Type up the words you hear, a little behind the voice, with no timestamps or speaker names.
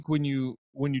when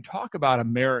you talk about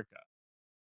America,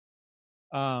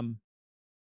 um,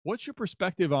 what's your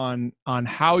perspective on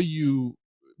how you,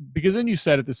 because then you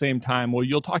said at the same time, well,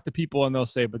 you'll talk to people and they'll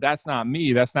say, but that's not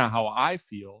me. That's not how I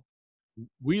feel.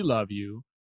 We love you,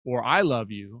 or I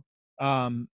love you.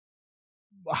 Um,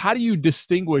 how do you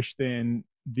distinguish then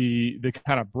the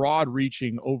kind of broad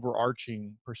reaching,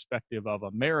 overarching perspective of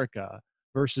America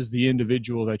versus the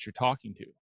individual that you're talking to?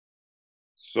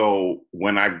 So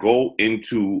when I go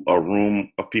into a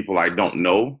room of people I don't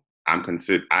know,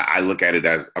 I look at it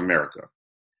as America.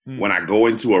 When Hmm. I go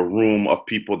into a room of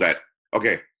people that,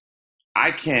 okay, I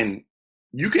can,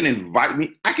 you can invite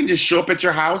me. I can just show up at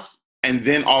your house, and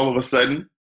then all of a sudden,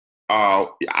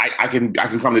 I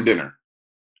can come to dinner,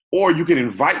 or you can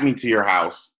invite me to your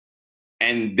house,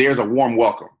 and there's a warm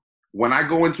welcome. When I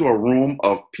go into a room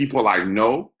of people I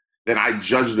know, then I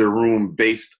judge the room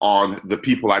based on the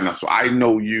people I know. So I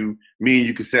know you, me and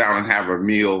you can sit down and have a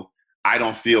meal. I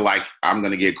don't feel like I'm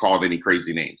going to get called any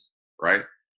crazy names, right?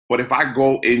 But if I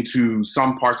go into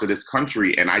some parts of this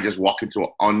country and I just walk into an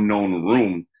unknown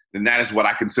room, then that is what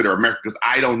I consider America, because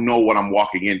I don't know what I'm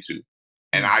walking into.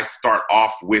 And Hmm. I start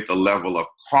off with a level of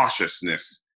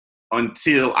cautiousness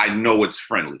until I know it's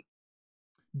friendly.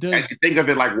 And you Does think of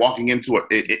it like walking into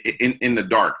in the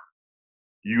dark.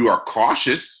 You are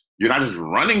cautious. You're not just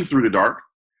running through the dark.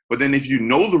 But then if you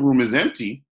know the room is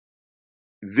empty,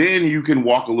 then you can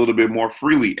walk a little bit more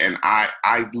freely. And I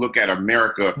look at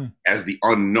America hmm. as the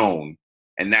unknown.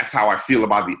 And that's how I feel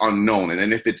about the unknown. And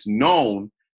then if it's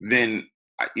known, then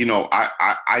and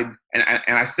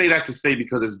I say that to say,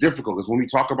 because it's difficult. Because when we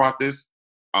talk about this,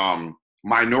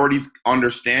 minorities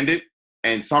understand it,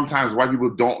 and sometimes white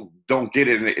people don't get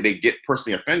it, and they get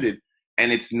personally offended.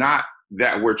 And it's not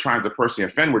that we're trying to personally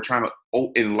offend. We're trying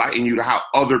to enlighten you to how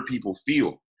other people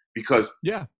feel, because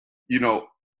Yeah. you know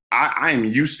I am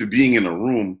used to being in a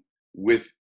room with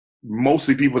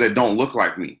mostly people that don't look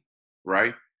like me, right?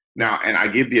 Yep. Now, and I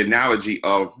give the analogy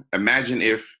of, imagine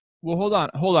if, Well, hold on,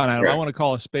 Adam. I okay, want to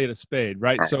call a spade,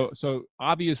 right? all right. So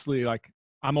obviously, like,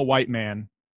 I'm a white man,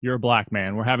 you're a black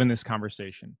man. We're having this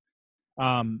conversation.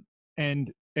 Um,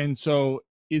 and so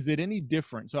is it any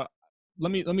different? So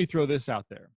let me throw this out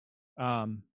there.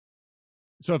 Um,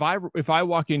 so if I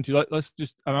walk into, let's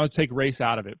just, I'm gonna take race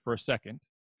out of it for a second.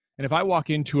 And if I walk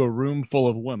into a room full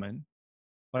of women,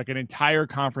 like an entire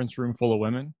conference room full of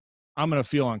women, I'm gonna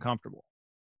feel uncomfortable,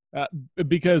 uh,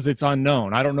 because it's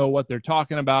unknown. I don't know what they're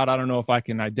talking about. I don't know if I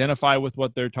can identify with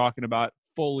what they're talking about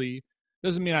fully.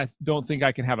 Doesn't mean I don't think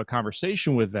I can have a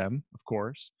conversation with them, of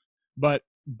course, but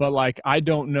like, I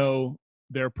don't know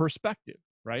their perspective,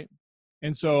 right?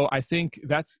 And so I think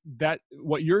that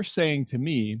what you're saying to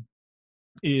me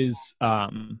is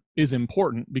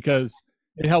important, because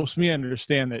it helps me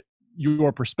understand that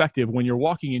your perspective when you're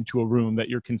walking into a room that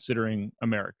you're considering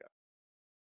America.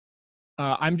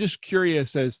 I'm just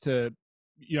curious as to,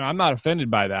 I'm not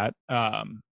offended by that.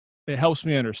 It helps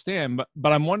me understand,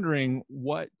 but I'm wondering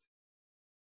what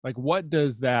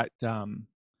does that,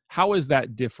 how is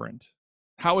that different?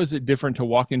 How is it different to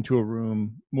walk into a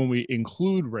room when we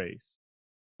include race?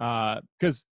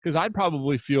 Because I'd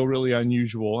probably feel really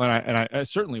unusual, and I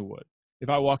certainly would, if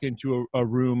I walk into a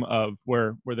room of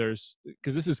where there's,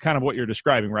 because this is kind of what you're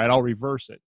describing, right? I'll reverse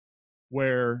it,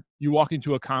 where you walk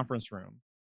into a conference room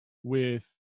with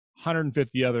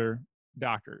 150 other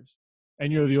doctors,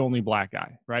 and you're the only black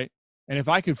guy, right? And if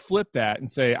I could flip that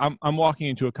and say I'm walking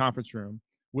into a conference room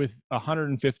with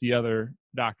 150 other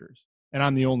doctors, and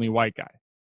I'm the only white guy,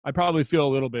 I probably feel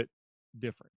a little bit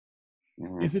different.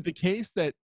 Mhm. Is it the case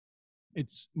that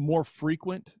it's more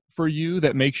frequent for you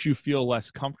that makes you feel less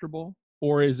comfortable,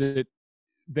 or is it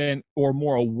then, or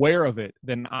more aware of it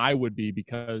than I would be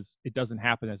because it doesn't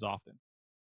happen as often?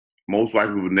 Most white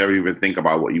people would never even think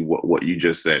about what you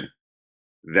just said.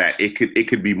 That it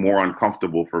could be more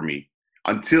uncomfortable for me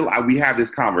until we have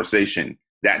this conversation.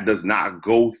 That does not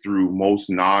go through most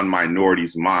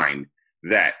non-minorities' mind,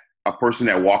 that a person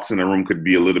that walks in the room could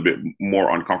be a little bit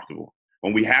more uncomfortable.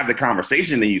 When we have the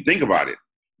conversation, then you think about it.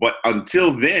 But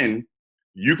until then,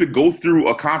 you could go through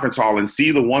a conference hall and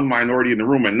see the one minority in the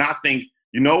room and not think,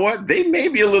 you know what, they may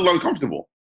be a little uncomfortable,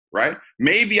 right?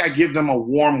 Maybe I give them a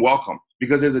warm welcome,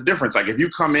 because there's a difference. Like if you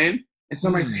come in and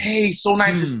somebody says, Hmm. hey, so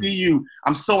nice to Hmm. see you.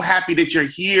 I'm so happy that you're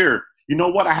here. You know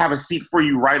what? I have a seat for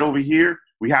you right over here.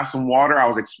 We have some water. I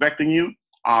was expecting you.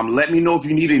 Let me know if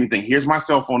you need anything. Here's my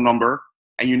cell phone number.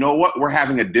 And you know what? We're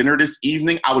having a dinner this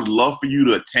evening. I would love for you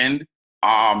to attend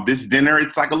this dinner.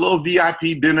 It's like a little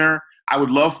VIP dinner. I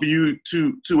would love for you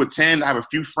to attend. I have a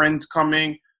few friends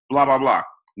coming, blah, blah, blah. Do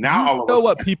Now, you all of know us,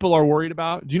 what people are worried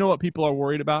about? Do you know what people are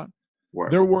worried about? What?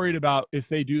 they're worried about if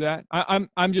they do that.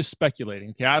 I'm just speculating.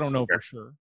 Okay, I don't know Okay. for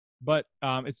sure, but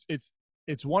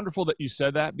it's wonderful that you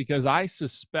said that, because I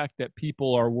suspect that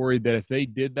people are worried that if they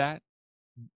did that,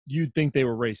 you'd think they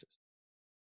were racist.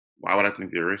 Why would I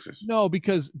think they're racist? No,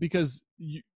 because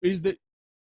do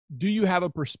you have a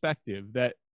perspective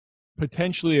that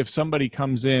potentially if somebody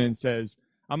comes in and says,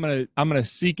 I'm gonna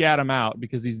seek Adam out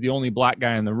because he's the only black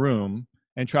guy in the room,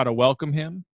 and try to welcome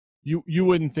him, you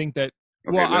wouldn't think that.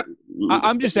 Okay, Well,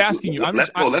 I'm just asking you. let's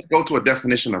go to a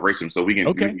definition of racism so we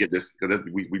Okay. can get this, because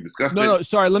we discussed No, it. no,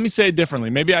 sorry. Let me say it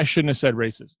differently. Maybe I shouldn't have said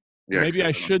racist. Yeah. Maybe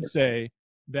I should say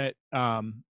that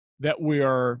that we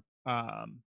are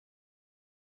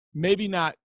maybe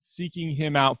not seeking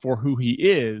him out for who he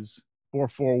is, or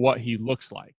for what he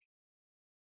looks like.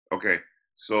 Okay.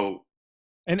 So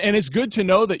And it's good to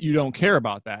know that you don't care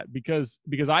about that, because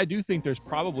I do think there's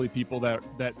probably people that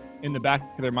in the back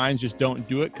of their minds just don't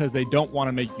do it because they don't want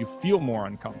to make you feel more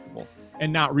uncomfortable,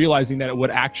 and not realizing that it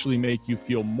would actually make you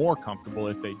feel more comfortable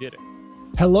if they did it.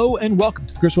 Hello and welcome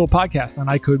to the Chris Will Podcast on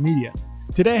iCode Media.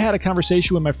 Today I had a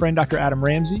conversation with my friend Dr. Adam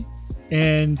Ramsey,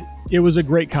 and it was a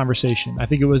great conversation. I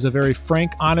think it was a very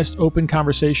frank, honest, open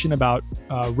conversation about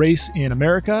race in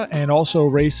America and also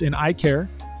race in Eyecare.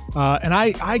 And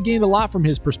I gained a lot from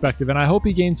his perspective, and I hope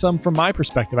he gained some from my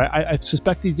perspective. I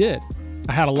suspect he did.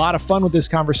 I had a lot of fun with this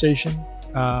conversation,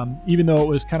 even though it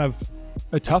was kind of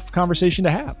a tough conversation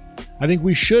to have. I think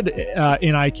we should,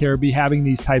 in Eyecare, be having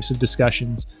these types of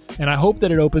discussions, and I hope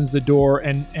that it opens the door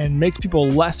and makes people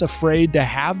less afraid to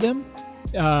have them,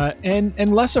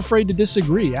 and less afraid to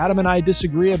disagree. Adam and I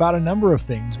disagree about a number of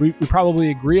things. We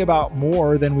probably agree about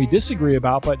more than we disagree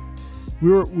about, but we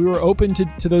were open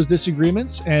to those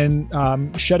disagreements, and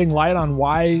shedding light on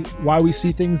why we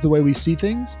see things the way we see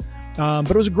things.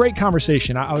 But it was a great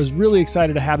conversation. I was really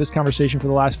excited to have this conversation for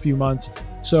the last few months.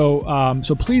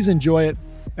 So please enjoy it.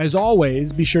 As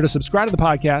always, be sure to subscribe to the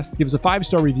podcast, give us a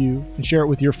 5-star review, and share it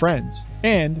with your friends.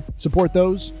 And support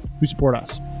those who support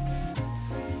us.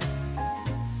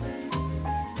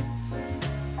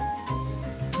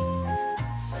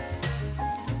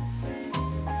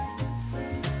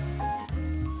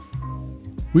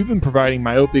 We've been providing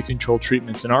myopia control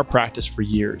treatments in our practice for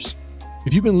years.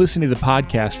 If you've been listening to the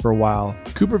podcast for a while,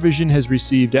 CooperVision has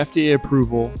received FDA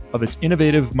approval of its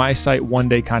innovative MiSight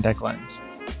one-day contact lens.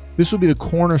 This will be the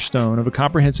cornerstone of a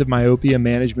comprehensive myopia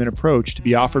management approach to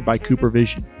be offered by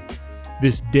CooperVision.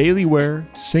 This daily wear,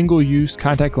 single-use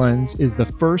contact lens is the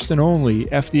first and only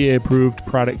FDA-approved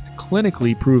product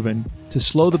clinically proven to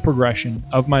slow the progression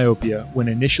of myopia when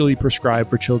initially prescribed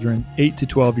for children 8 to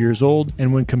 12 years old,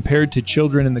 and when compared to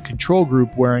children in the control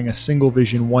group wearing a single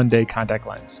vision one-day contact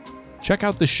lens. Check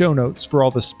out the show notes for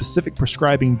all the specific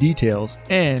prescribing details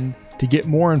and to get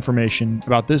more information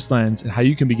about this lens and how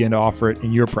you can begin to offer it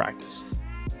in your practice.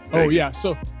 Oh yeah,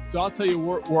 so I'll tell you,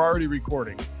 we're already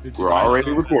recording. We're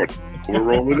already recording. We're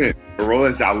rolling in. We're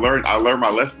rolling in. I learned my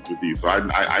lessons with you, so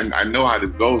I know how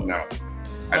this goes now.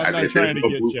 I'm not trying to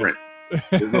get blueprint.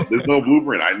 There's no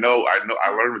blueprint. I know. I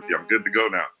learned with you. I'm good to go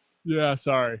now. Yeah,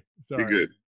 sorry. You're good.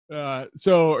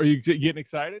 So are you getting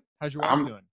excited? How's your wife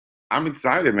doing? I'm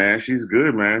excited, man. She's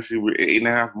good, man. She was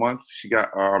 8.5 months. She got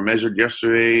measured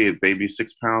yesterday. Baby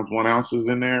 6 pounds 1 ounce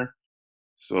in there.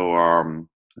 So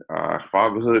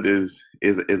fatherhood is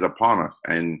upon us,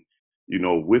 and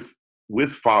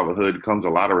with fatherhood comes a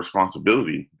lot of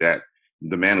responsibility that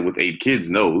the man with 8 kids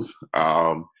knows,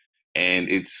 and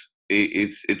it's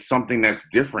something that's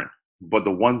different. But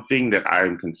the one thing that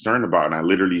I'm concerned about, and I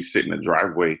literally sit in the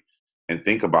driveway and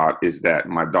think about, is that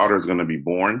my daughter is going to be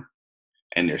born,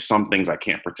 and there's some things I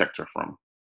can't protect her from,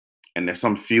 and there's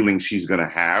some feelings she's going to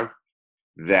have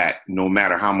that no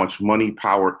matter how much money,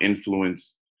 power,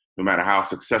 influence, no matter how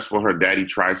successful her daddy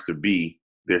tries to be,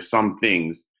 there's some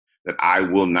things that I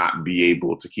will not be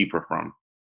able to keep her from.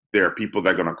 There are people that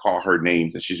are going to call her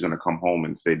names, and she's going to come home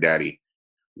and say, "Daddy,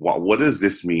 what does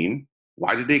this mean?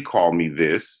 Why did they call me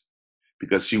this?"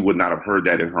 Because she would not have heard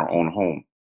that in her own home.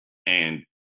 And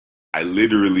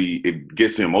it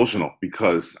gets me emotional,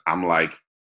 because I'm like,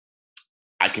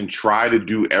 I can try to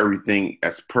do everything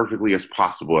as perfectly as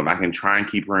possible, and I can try and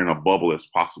keep her in a bubble as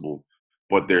possible,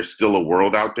 but there's still a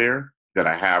world out there that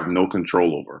I have no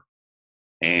control over.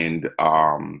 And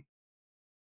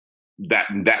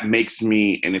that makes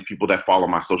me, and if people that follow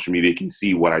my social media can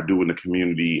see what I do in the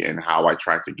community and how I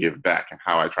try to give back and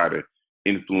how I try to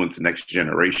influence the next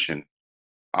generation,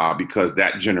 because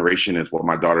that generation is what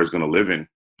my daughter is going to live in.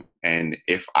 And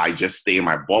if I just stay in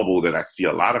my bubble, that I see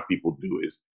a lot of people do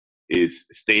is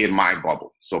stay in my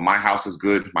bubble. So my house is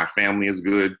good, my family is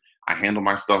good, I handle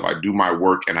my stuff, I do my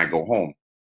work, and I go home.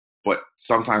 But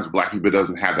sometimes Black people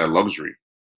doesn't have that luxury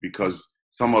because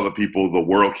some other people, the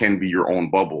world can be your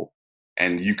own bubble,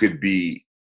 and you could be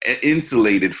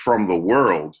insulated from the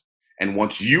world. And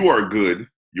once you are good,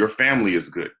 your family is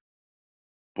good.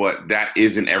 But that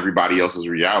isn't everybody else's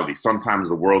reality. Sometimes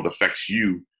the world affects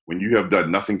you when you have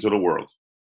done nothing to the world.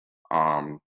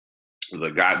 Um,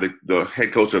 the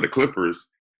head coach of the Clippers,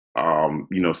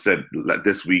 said that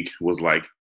this week was like,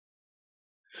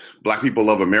 Black people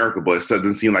love America, but it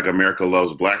doesn't seem like America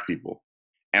loves Black people.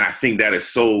 And I think that is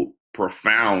so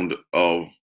profound of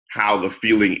how the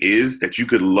feeling is that you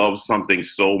could love something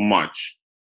so much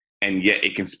and yet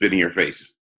it can spit in your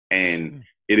face. And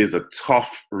it is a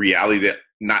tough reality that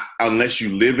not unless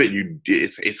you live it,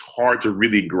 it's hard to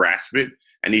really grasp it.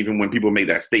 And even when people make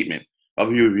that statement,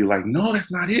 other people would be like, "No,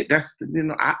 that's not it.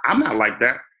 I'm not like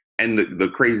that." And the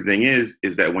crazy thing is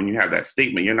that when you have that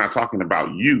statement, you're not talking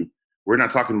about you. We're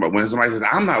not talking about when somebody says,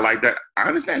 "I'm not like that." I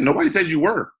understand. Nobody said you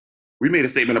were. We made a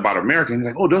statement about America, and he's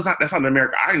like, "Oh, that's not the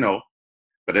America I know."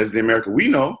 But as the America we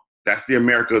know, that's the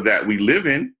America that we live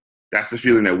in. That's the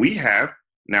feeling that we have.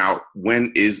 Now,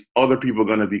 when is other people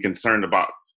going to be concerned about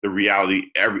the reality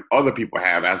every other people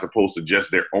have as opposed to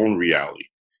just their own reality?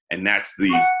 And that's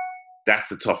the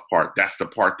tough part. That's the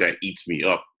part that eats me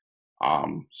up.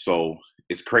 So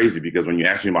it's crazy because when you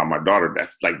ask me about my daughter,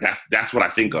 that's what I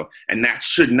think of. And that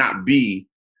should not be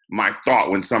my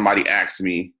thought when somebody asks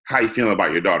me, "How you feeling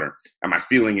about your daughter?" And my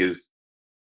feeling is,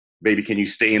 "Baby, can you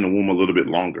stay in the womb a little bit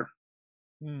longer?"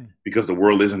 Because the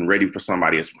world isn't ready for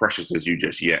somebody as precious as you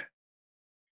just yet.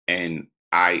 And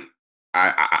I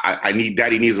need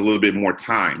Daddy needs a little bit more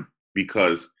time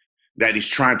because Daddy's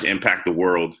trying to impact the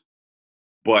world,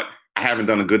 but I haven't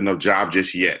done a good enough job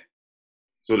just yet.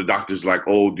 So the doctor's like,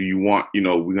 "Oh, do you want,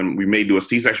 we may do a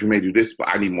C-section, we may do this, but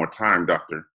I need more time,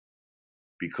 doctor,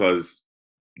 because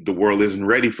the world isn't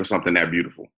ready for something that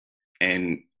beautiful.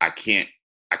 And I can't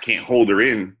hold her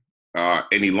in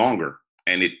any longer."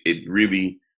 And it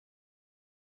really,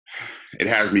 it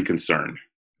has me concerned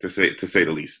to say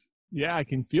the least. Yeah, I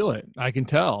can feel it. I can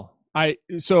tell.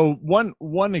 So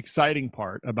one exciting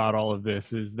part about all of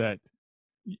this is that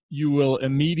you will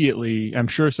immediately, I'm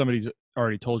sure somebody's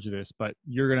already told you this, but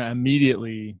you're going to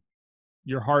immediately,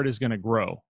 your heart is going to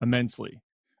grow immensely.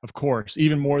 Of course,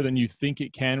 even more than you think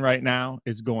it can right now,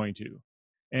 it's going to.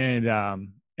 And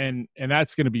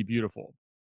that's going to be beautiful.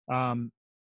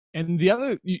 And the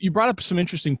other, you brought up some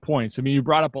interesting points. I mean, you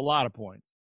brought up a lot of points.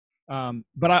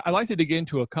 But I like to dig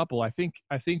into a couple. I think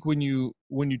when you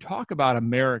talk about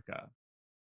America,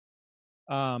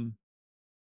 um,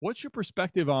 what's your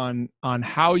perspective on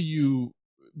how you,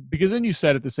 because then you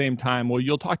said at the same time, well,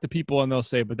 you'll talk to people and they'll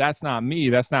say, but that's not me.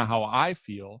 That's not how I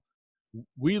feel.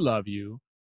 We love you,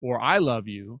 or I love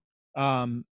you.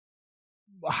 Um,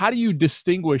 how do you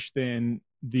distinguish then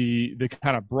the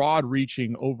kind of broad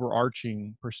reaching,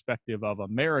 overarching perspective of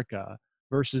America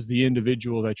versus the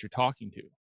individual that you're talking to?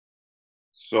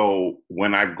 So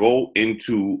when I go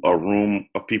into a room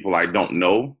of people I don't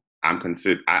know,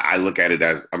 I look at it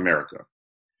as America.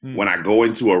 Hmm. When I go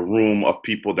into a room of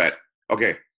people that,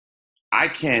 okay, I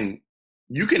can,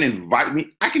 you can invite me.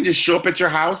 I can just show up at your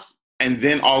house, and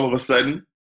then all of a sudden,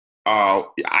 I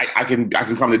can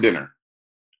come to dinner,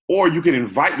 or you can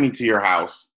invite me to your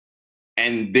house,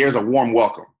 and there's a warm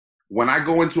welcome. When I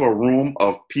go into a room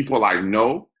of people I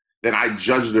know, then I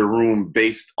judge the room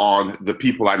based on the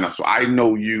people I know. So I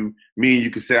know you, me and you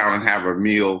can sit down and have a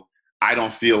meal. I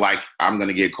don't feel like I'm going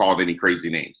to get called any crazy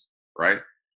names, right?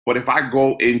 But if I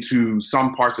go into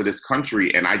some parts of this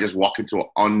country and I just walk into an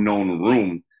unknown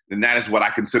room, then that is what I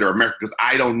consider America because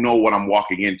I don't know what I'm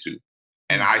walking into.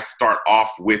 And Hmm. I start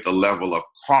off with a level of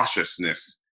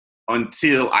cautiousness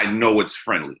until I know it's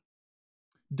friendly.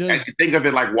 And Does think of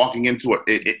it like walking into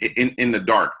in the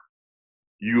dark.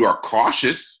 You are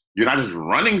cautious. You're not just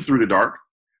running through the dark.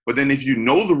 But then if you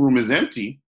know the room is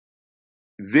empty,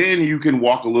 then you can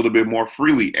walk a little bit more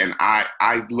freely. And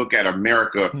I look at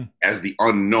America hmm. as the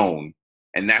unknown.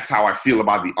 And that's how I feel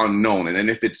about the unknown. And then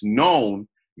if it's known,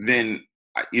 then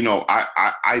and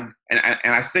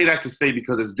I say that to say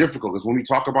because it's difficult because when we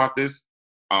talk about this,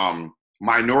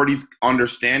 minorities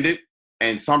understand it,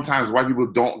 and sometimes white people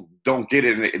don't get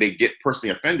it, and they get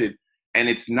personally offended. And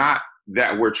it's not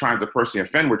that we're trying to personally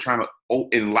offend; we're trying to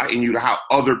enlighten you to how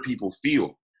other people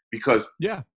feel because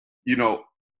Yeah. you know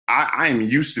I am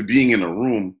used to being in a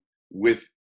room with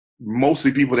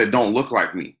mostly people that don't look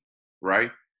like me, right? Yeah.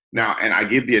 Now, and I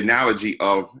give the analogy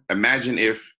of imagine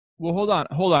if Well, hold on,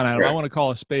 Adam. I okay, want to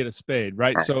call a spade,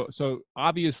 right? all right. So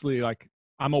obviously, like,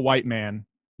 I'm a white man,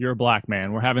 you're a black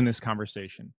man. We're having this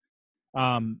conversation.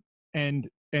 Um, and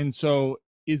so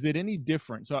is it any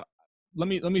different? So let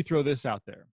me throw this out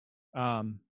there.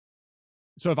 Um,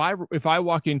 so if I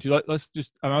walk into let's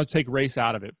just I'm gonna take race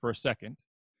out of it for a second,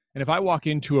 and if I walk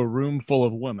into a room full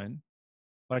of women,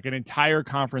 like an entire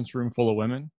conference room full of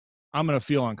women, I'm gonna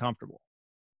feel uncomfortable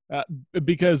uh,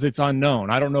 because it's unknown.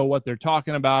 I don't know what they're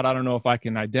talking about. I don't know if I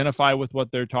can identify with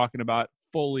what they're talking about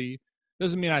fully.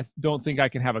 Doesn't mean I don't think I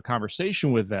can have a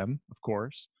conversation with them, of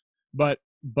course, but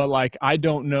like I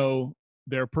don't know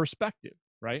their perspective,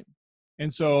 right?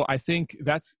 And so I think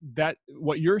that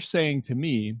what you're saying to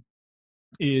me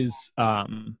is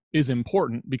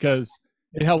important because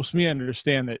it helps me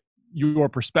understand that your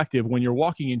perspective when you're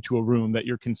walking into a room that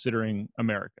you're considering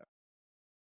America.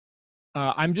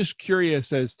 I'm just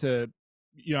curious as to,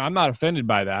 I'm not offended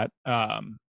by that.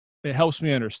 It helps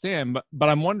me understand, but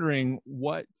I'm wondering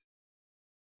what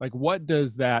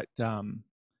does that,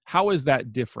 how is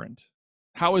that different?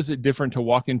 How is it different to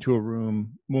walk into a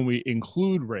room when we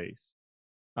include race?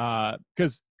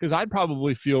 Because I'd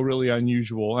probably feel really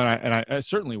unusual, and I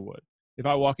certainly would if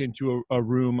I walk into a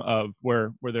room of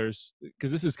where there's,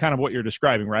 because this is kind of what you're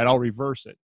describing, right? I'll reverse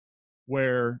it,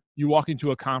 where you walk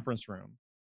into a conference room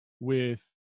with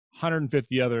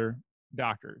 150 other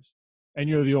doctors and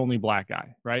you're the only black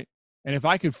guy, right? And if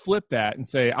I could flip that and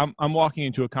say I'm walking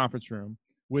into a conference room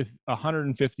with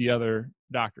 150 other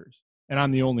doctors and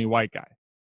I'm the only white guy,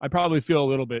 I probably feel a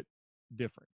little bit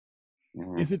different.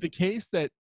 Mhm. Is it the case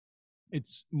that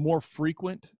it's more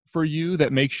frequent for you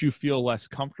that makes you feel less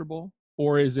comfortable,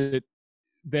 or is it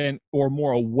then, or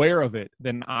more aware of it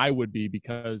than I would be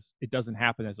because it doesn't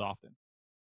happen as often?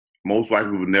 Most white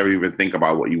people would never even think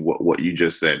about what you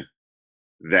just said.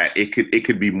 That it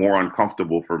could be more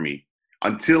uncomfortable for me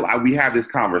until we have this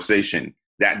conversation.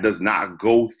 That does not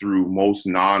go through most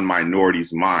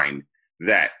non-minorities' mind,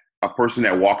 that a person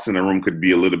that walks in the room could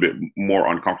be a little bit more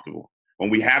uncomfortable. When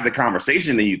we have the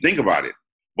conversation, then you think about it.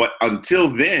 But until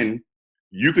then,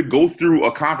 you could go through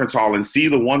a conference hall and see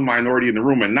the one minority in the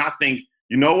room and not think,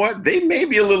 you know what, they may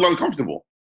be a little uncomfortable,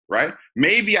 right?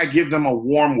 Maybe I give them a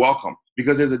warm welcome,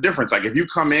 because there's a difference. Like if you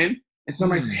come in and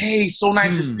somebody says, hey, so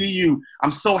nice to see you.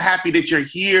 I'm so happy that you're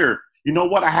here. You know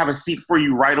what? I have a seat for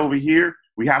you right over here.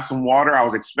 We have some water. I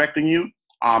was expecting you.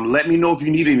 Let me know if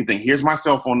you need anything. Here's my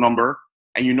cell phone number.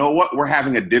 And you know what? We're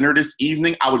having a dinner this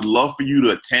evening. I would love for you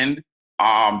to attend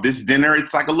this dinner.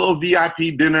 It's like a little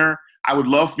VIP dinner. I would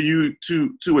love for you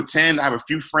to attend. I have a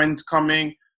few friends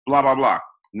coming, blah, blah, blah.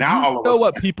 Now, Do you know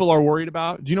what people are worried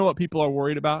about? Do you know what people are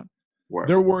worried about? What?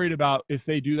 They're worried about if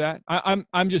they do that.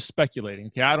 I'm just speculating.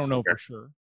 Okay, I don't know for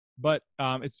sure, but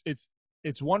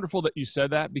it's wonderful that you said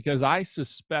that, because I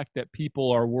suspect that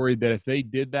people are worried that if they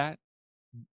did that,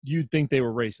 you'd think they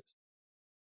were racist.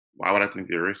 Why would I think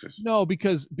they're racist? No,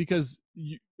 because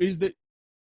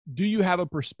do you have a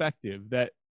perspective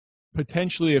that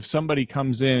potentially if somebody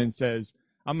comes in and says,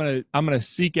 I'm gonna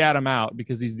seek Adam out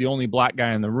because he's the only black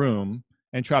guy in the room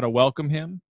and try to welcome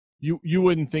him, you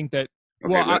wouldn't think that.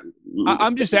 Okay, Well,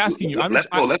 I'm just asking you. Let's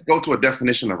go to a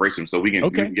definition of racism so we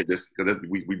can get this, because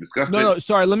we discussed it. No,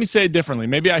 sorry. Let me say it differently.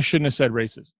 Maybe I shouldn't have said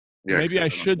racist. Yeah, maybe I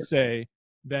should say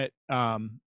that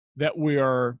that we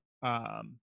are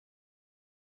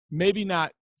maybe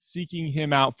not seeking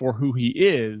him out for who he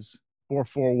is or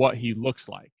for what he looks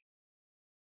like.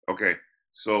 Okay,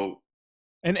 so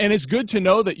and it's good to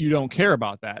know that you don't care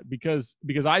about that, because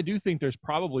I do think there's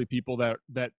probably people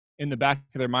that in the back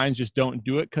of their minds just don't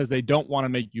do it because they don't want to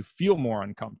make you feel more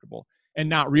uncomfortable, and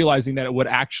not realizing that it would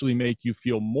actually make you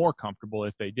feel more comfortable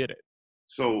if they did it.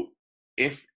 So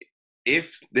if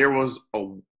there was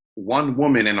one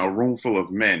woman in a room full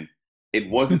of men, it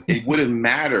wouldn't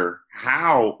matter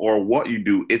how or what you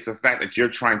do. It's the fact that you're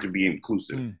trying to be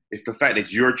inclusive. It's the fact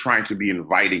that you're trying to be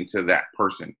inviting to that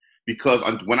person. Because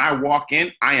when I walk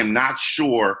in, I am not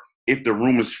sure if the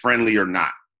room is friendly or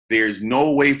not. There's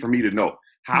no way for me to know.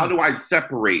 How do I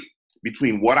separate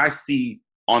between what I see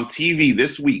on TV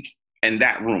this week and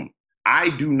that room? I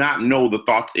do not know the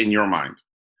thoughts in your mind.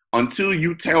 Until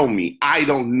you tell me, I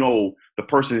don't know the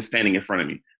person is standing in front of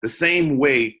me. The same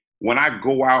way when I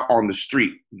go out on the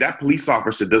street, that police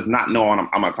officer does not know I'm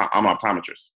an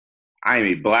optometrist. I am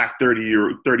a black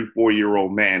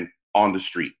 34-year-old man on the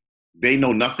street. They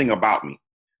know nothing about me.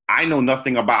 I know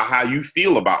nothing about how you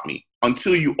feel about me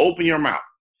until you open your mouth.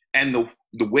 And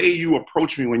the way you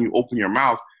approach me when you open your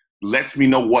mouth lets me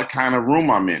know what kind of room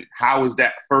I'm in. How is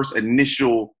that first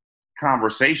initial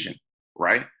conversation,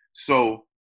 right? So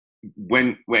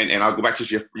when and I'll go back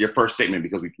to your first statement,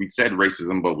 because we said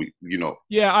racism, but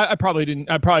Yeah, I probably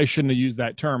shouldn't have used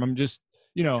that term. I'm just,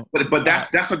 But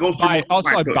that's what goes through.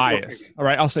 Also bias. All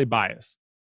right, I'll say bias.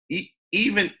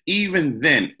 Even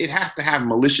then, it has to have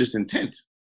malicious intent.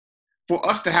 for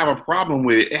us to have a problem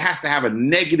with it, it has to have a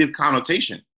negative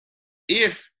connotation.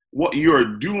 If what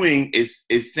you're doing is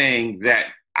saying that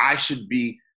I should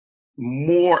be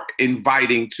more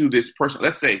inviting to this person,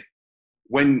 let's say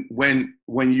when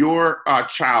your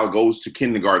child goes to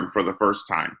kindergarten for the first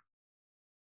time,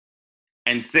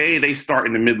 and say they start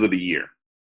in the middle of the year,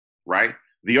 right?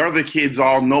 The other kids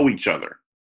all know each other.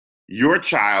 Your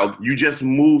child, you just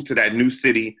moved to that new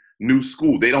city, new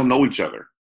school. They don't know each other.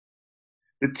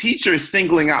 The teacher is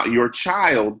singling out your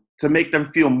child to make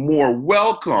them feel more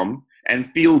welcome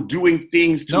and feel doing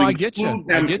things to include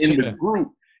them in the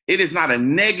group. It is not a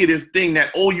negative thing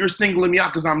that, oh, you're singling me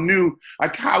out because I'm new.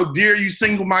 Like, how dare you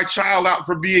single my child out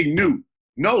for being new?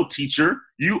 No, teacher,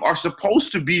 you are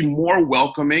supposed to be more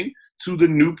welcoming to the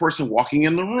new person walking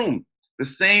in the room. The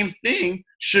same thing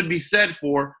should be said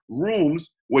for rooms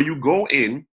where you go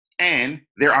in and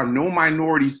there are no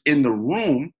minorities in the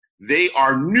room. They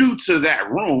are new to that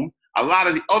room. A lot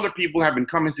of the other people have been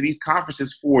coming to these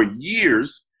conferences for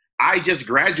years. I just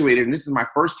graduated, and this is my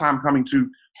first time coming to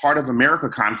Heart of America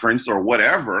conference or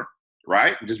whatever,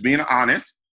 right? Just being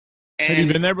honest. And have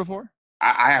you been there before?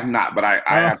 I have not, but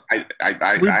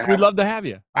we'd love to have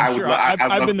you.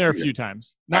 I've been there a few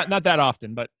times, not that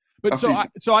often, but so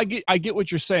I get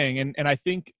what you're saying, and I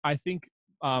think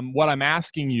what I'm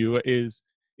asking you is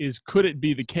could it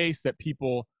be the case that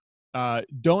people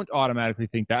don't automatically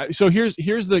think that? So here's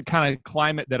the kind of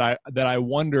climate that I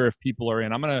wonder if people are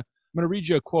in. I'm gonna read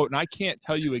you a quote, and I can't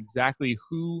tell you exactly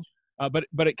who, but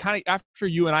it kind of, after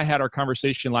you and I had our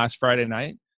conversation last Friday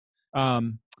night,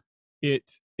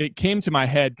 it came to my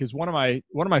head because one of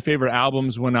my favorite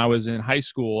albums when I was in high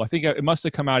school, I think it must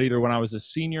have come out either when I was a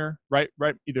senior, right,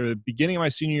 either the beginning of my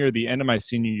senior year or the end of my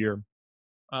senior year,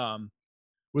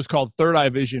 was called Third Eye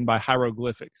Vision by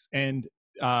Hieroglyphics. And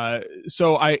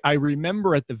so I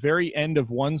remember at the very end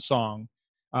of one song,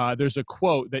 there's a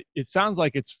quote that it sounds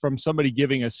like it's from somebody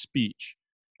giving a speech,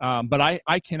 but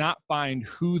I cannot find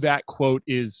who that quote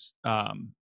is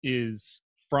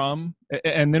from.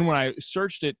 And then when I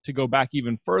searched it to go back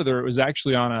even further, it was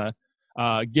actually on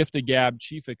a Gift of Gab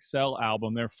Chief Excel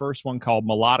album, their first one called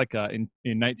Melodica in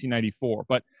 1994.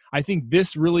 But I think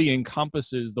this really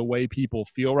encompasses the way people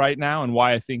feel right now, and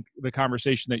why I think the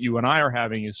conversation that you and I are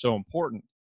having is so important.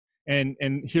 And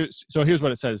here's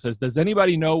what it says. It says, does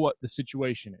anybody know what the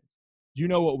situation is? Do you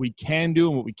know what we can do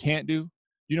and what we can't do? Do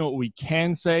you know what we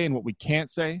can say and what we can't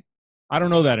say? I don't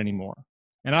know that anymore.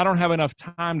 And I don't have enough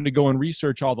time to go and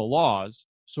research all the laws.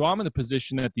 So I'm in the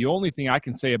position that the only thing I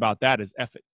can say about that is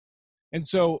F it. And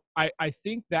so I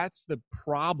think that's the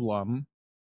problem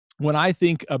when I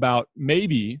think about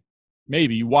maybe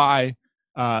why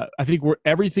I think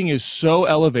everything is so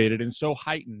elevated and so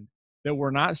heightened that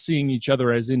we're not seeing each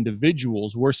other as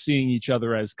individuals. We're seeing each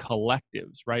other as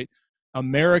collectives, right?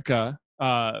 America,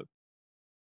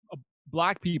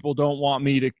 Black people don't want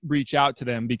me to reach out to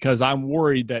them because I'm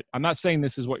worried that, I'm not saying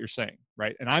this is what you're saying,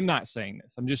 right? And I'm not saying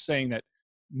this. I'm just saying that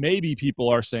maybe people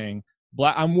are saying,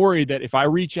 I'm worried that if I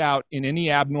reach out in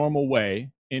any abnormal way,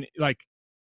 and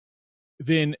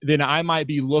then I might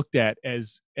be looked at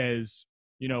as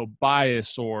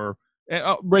biased or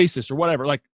racist or whatever.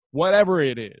 Like, whatever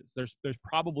it is, there's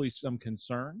probably some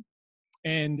concern,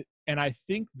 and I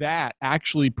think that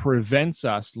actually prevents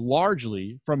us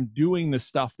largely from doing the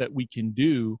stuff that we can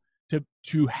do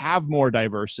to have more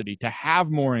diversity, to have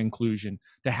more inclusion,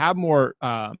 to have more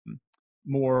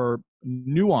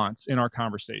nuance in our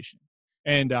conversation.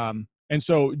 And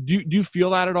so do you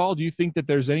feel that at all? Do you think that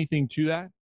there's anything to that?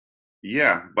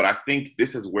 Yeah, but I think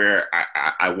this is where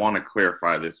I want to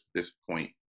clarify this point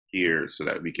here so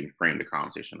that we can frame the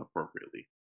conversation appropriately.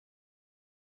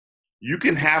 You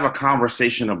can have a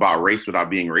conversation about race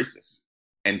without being racist.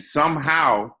 And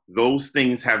somehow those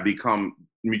things have become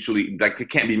mutually, like, it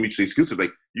can't be mutually exclusive.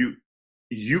 Like,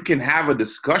 you can have a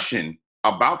discussion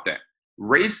about that.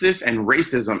 Racist and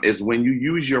racism is when you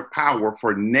use your power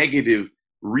for negative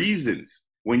reasons,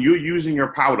 when you're using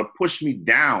your power to push me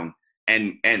down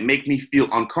and make me feel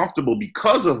uncomfortable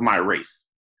because of my race.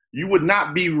 You would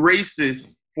not be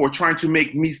racist for trying to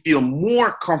make me feel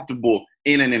more comfortable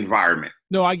in an environment.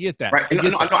 No, I get that. Right?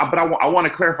 But I want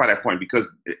to clarify that point, because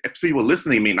people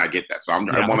listening may not get that. So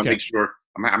I want to make sure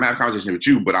I'm having a conversation with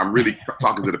you, but I'm really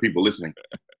talking to the people listening.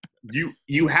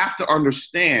 You have to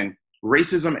understand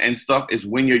racism and stuff is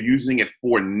when you're using it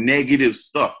for negative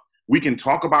stuff. We can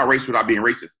talk about race without being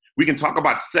racist. We can talk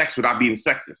about sex without being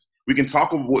sexist. We can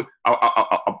talk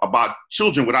about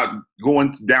children without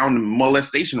going down the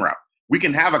molestation route. We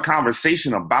can have a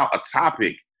conversation about a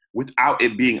topic without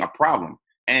it being a problem.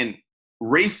 And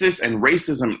racist and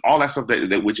racism, all that stuff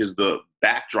that which is the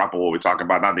backdrop of what we're talking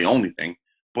about, not the only thing,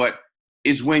 but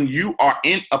is when you are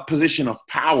in a position of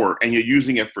power and you're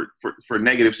using it for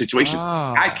negative situations.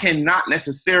 I Ah. cannot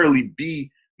necessarily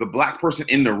be the black person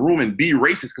in the room and be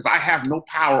racist because I have no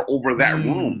power over that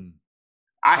room. Hmm.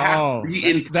 I have to Oh, be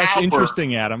in that's power.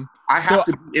 interesting, Adam. I have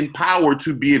So to be in power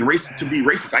to be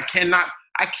racist.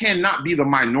 I cannot be the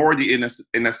minority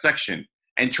in a section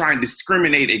and try and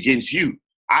discriminate against you.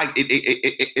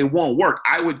 It won't work.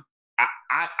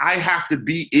 I have to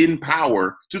be in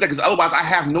power to that because otherwise I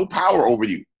have no power over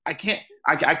you. I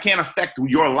can't affect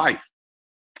your life.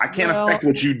 I can't affect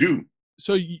well, what you do.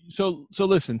 so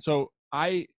listen. So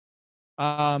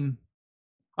um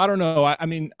I don't know. I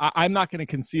mean, I'm not going to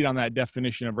concede on that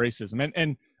definition of racism.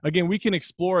 And again, we can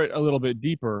explore it a little bit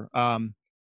deeper.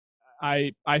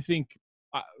 I think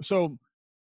so.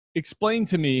 Explain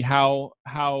to me how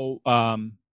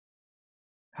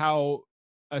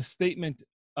a statement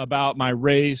about my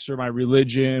race or my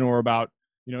religion or about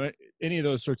any of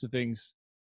those sorts of things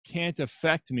can't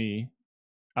affect me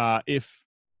if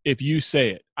you say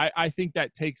it. I think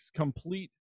that takes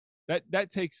complete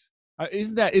that takes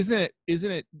isn't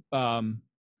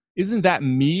that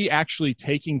me actually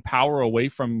taking power away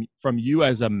from you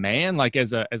as a man, like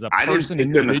as a I didn't say person,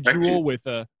 it couldn't affect you. individual with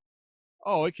a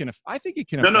oh it can I think it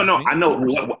can No, no, affect no. me, I of know.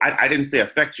 course. I didn't say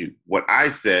affect you. What I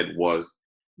said was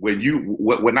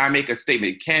when I make a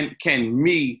statement, can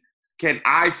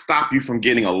I stop you from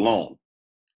getting a loan?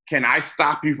 Can I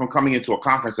stop you from coming into a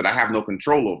conference that I have no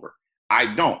control over?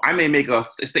 I don't. I may make a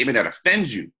statement that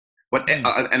offends you, but Hmm.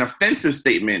 an offensive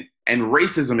statement and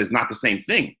racism is not the same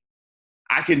thing.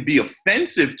 I can be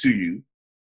offensive to you,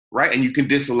 right? And you can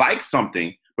dislike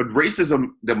something, but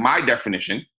racism, my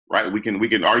definition, right? We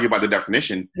can argue about the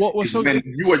definition. Well Is so when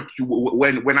you are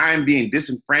when I am being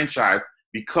disenfranchised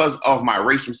because of my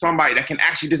race from somebody that can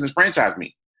actually disenfranchise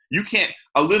me. You can't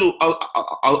a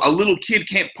little kid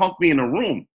can't punk me in a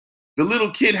room. The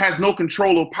little kid has no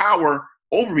control or power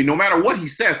over me, no matter what he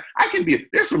says.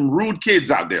 There's some rude kids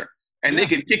out there, and they yeah.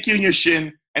 can kick you in your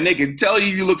shin, and they can tell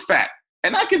you look fat,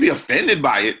 and I can be offended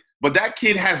by it, but that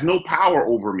kid has no power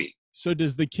over me. So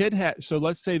does the kid have so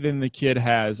let's say then the kid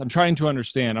has I'm trying to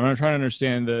understand. I'm trying to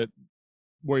understand the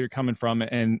where you're coming from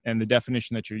and the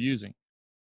definition that you're using.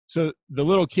 So the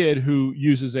little kid who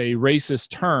uses a racist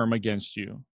term against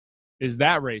you, is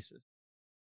that racist?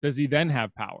 Does he then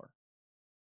have power?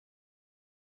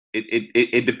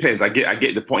 It depends. I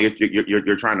get the point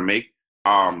you're trying to make.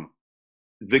 Um,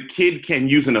 the kid can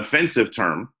use an offensive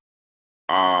term.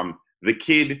 The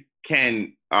kid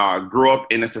can grow up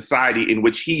in a society in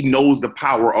which he knows the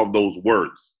power of those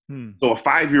words. Hmm. So a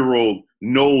 5-year-old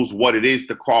knows what it is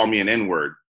to call me an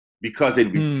N-word because it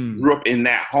Hmm. grew up in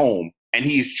that home, and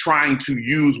he's trying to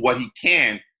use what he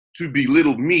can to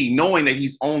belittle me, knowing that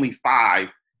he's only 5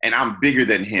 and I'm bigger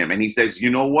than him. And he says, you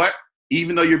know what?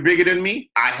 Even though you're bigger than me,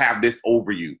 I have this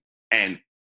over you, and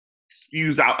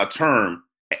spews out a term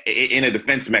in a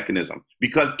defense mechanism.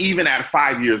 Because even at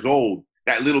 5 years old,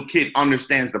 that little kid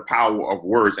understands the power of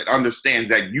words and understands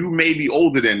that you may be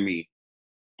older than me,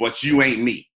 but you ain't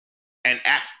me. And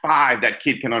at 5, that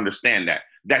kid can understand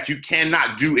that you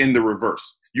cannot do in the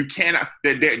reverse. You cannot.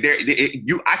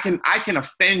 I can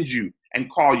offend you and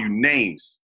call you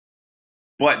names,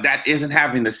 but that isn't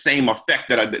having the same effect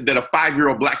that a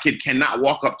 5-year-old black kid cannot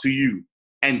walk up to you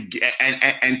and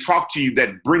talk to you,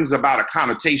 that brings about a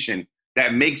connotation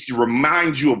that makes you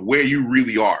remind you of where you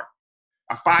really are.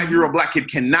 A Do 5-year you old black kid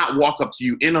cannot walk up to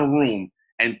you in a room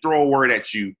and throw a word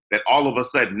at you that all of a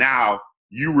sudden now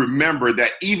you remember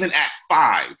that even at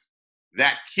 5,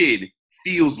 that kid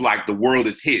feels like the world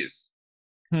is his.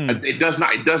 hmm. It does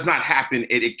not happen.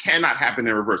 It cannot happen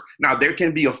in reverse. Now there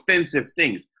can be offensive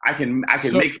things. I can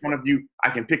So make fun of you.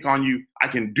 I can pick on you. I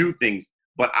can do things,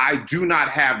 but I do not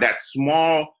have that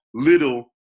small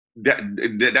little that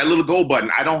little go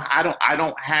button. I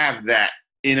don't have that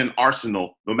in an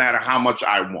arsenal, no matter how much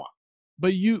I want.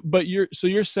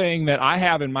 you're saying that I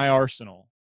have in my arsenal.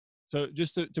 So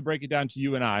just to break it down to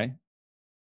you and I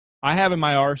have in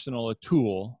my arsenal a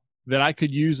tool that I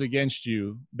could use against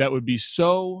you that would be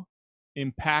so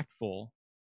impactful.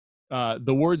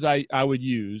 The words I would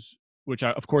use, which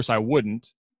of course I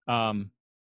wouldn't, um,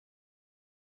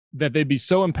 that they'd be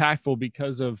so impactful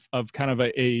because of kind of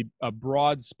a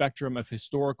broad spectrum of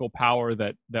historical power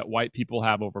that white people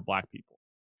have over black people.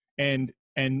 And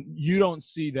you don't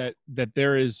see that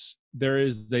there is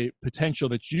a potential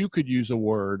that you could use a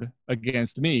word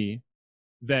against me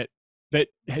that that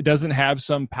doesn't have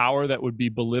some power that would be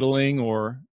belittling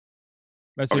or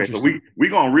That's Okay, so interesting. we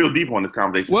going real deep on this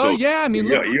conversation. Well, So yeah, I mean,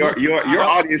 look, your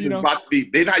audience you is know, about to be,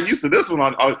 they're not used to this one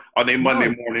on their Monday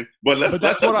no, morning. But let's but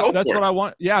that's go that's for what it. I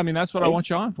want. Yeah, I mean, that's what I want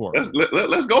you on for.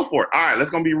 Let's go for it. All right,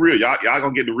 let's gonna be real. Y'all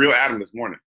gonna get the real Adam this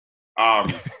morning.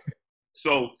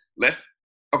 So let's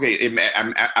okay.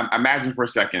 Imagine for a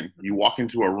second you walk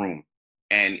into a room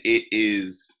and it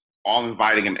is all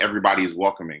inviting and everybody is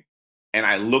welcoming. And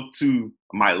I look to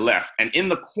my left, and in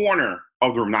the corner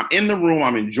of the room, I'm in the room,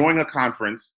 I'm enjoying a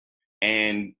conference,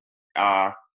 and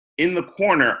in the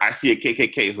corner, I see a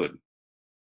KKK hood.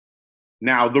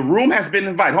 Now, the room has been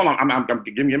invited. Hold on,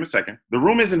 give me a second. The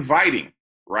room is inviting,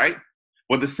 right?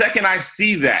 But the second I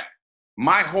see that,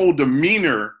 my whole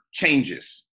demeanor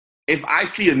changes. If I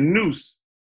see a noose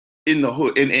in the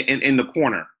hood, in the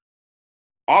corner,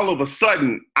 all of a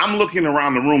sudden, I'm looking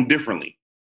around the room differently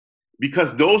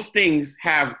because those things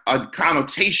have a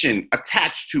connotation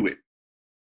attached to it.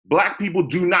 Black people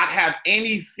do not have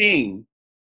anything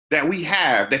that we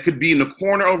have that could be in the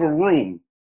corner of a room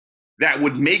that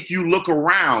would make you look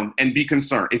around and be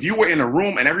concerned. If you were in a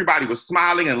room and everybody was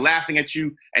smiling and laughing at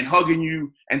you and hugging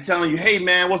you and telling you, hey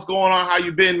man, what's going on? How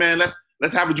you been, man?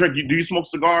 Let's have a drink. Do you smoke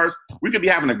cigars? We could be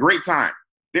having a great time.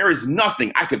 There is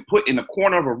nothing I could put in the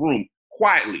corner of a room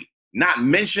quietly, not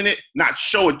mention it, not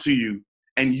show it to you,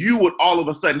 and you would all of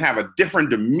a sudden have a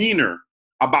different demeanor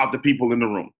about the people in the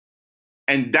room.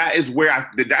 And that is where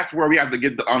that's where we have to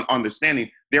get the understanding.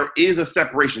 There is a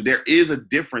separation. There is a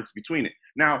difference between it.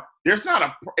 Now, it's not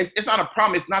a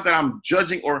problem. It's not that I'm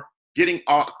judging or getting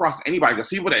across anybody, because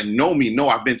people that know me know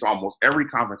I've been to almost every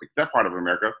conference except Part of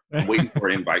America. I'm waiting for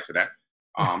an invite to that.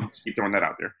 Just keep throwing that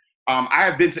out there. I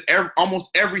have been to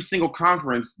almost every single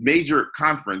conference, major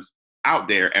conference out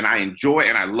there, and I enjoy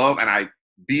and I love and I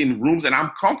be in rooms and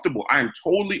I'm comfortable. I am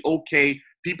totally okay.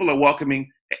 People are welcoming.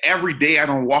 Every day I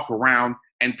don't walk around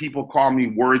and people call me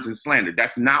words and slander.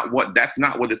 That's not what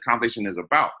this conversation is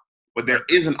about. But there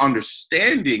is an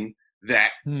understanding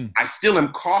that I still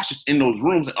am cautious in those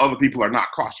rooms and other people are not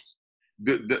cautious.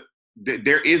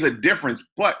 There is a difference,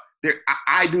 but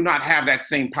I do not have that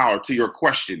same power. To your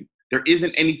question, there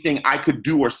isn't anything I could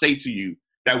do or say to you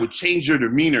that would change your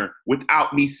demeanor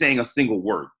without me saying a single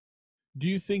word. Do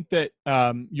you think that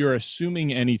you're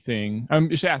assuming anything? I'm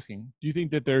just asking. Do you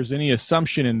think that there's any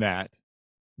assumption in that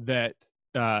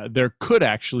there could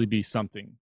actually be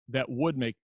something that would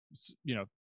make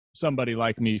somebody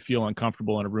like me feel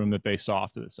uncomfortable in a room that they saw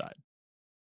off to the side?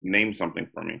 Name something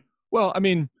for me. Well, I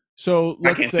mean, so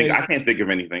let's say I can't think of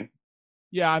anything.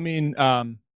 Yeah, I mean,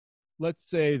 let's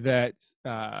say that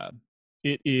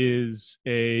it is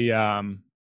a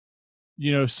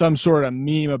some sort of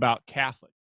meme about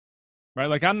Catholic, right?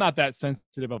 Like I'm not that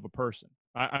sensitive of a person.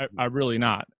 I really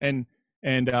not. But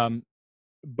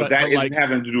that isn't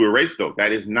having to do with race, though.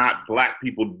 That is not Black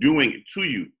people doing it to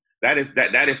you. That is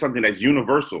something that's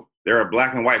universal. There are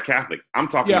Black and white Catholics. I'm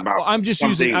talking about. Well, I'm just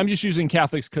using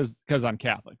Catholics because I'm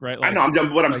Catholic, right? Like, I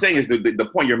know. What I'm saying is the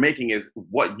point you're making is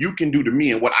what you can do to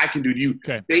me and what I can do to you.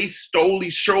 Okay. Based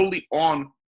solely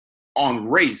on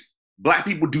race. Black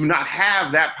people do not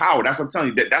have that power. That's what I'm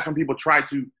telling you. That's when people try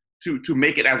to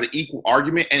make it as an equal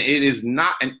argument, and it is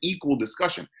not an equal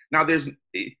discussion. Now,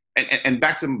 and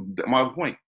back to my other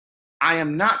point, I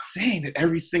am not saying that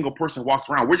every single person walks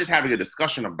around. We're just having a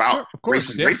discussion about race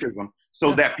and racism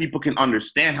so that people can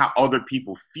understand how other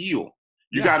people feel.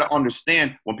 You got to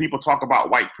understand when people talk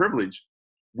about white privilege,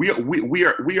 we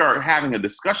are having a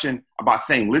discussion about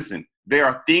saying, listen, there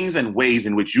are things and ways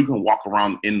in which you can walk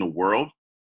around in the world,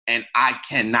 and I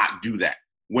cannot do that.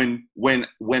 When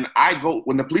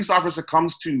the police officer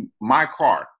comes to my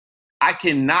car, I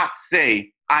cannot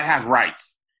say I have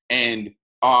rights and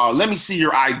let me see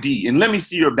your ID and let me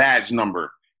see your badge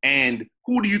number and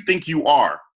who do you think you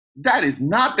are? That is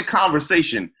not the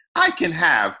conversation I can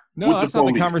have. No, that's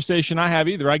not the conversation I have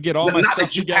either. I get all my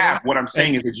stuff together. What I'm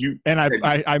saying is that you and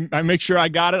I make sure I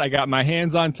got it. I got my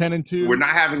hands on 10 and 2. We're not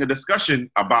having a discussion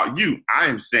about you. I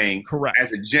am saying correct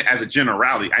as a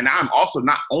generality, and I'm also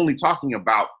not only talking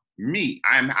about me.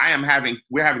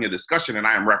 We're having a discussion, and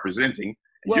I am representing.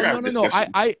 Well, no.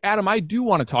 Adam, I do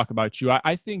want to talk about you.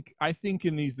 I think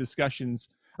in these discussions,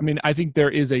 I mean, I think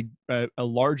there is a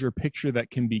larger picture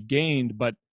that can be gained,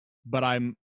 but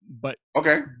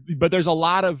there's a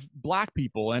lot of Black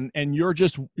people, and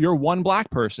you're one Black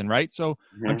person, right? So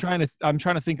I'm trying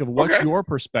to think of what's your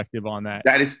perspective on that.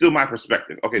 That is still my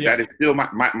perspective. Okay, that is still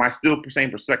my still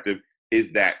same perspective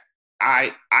is that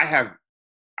I have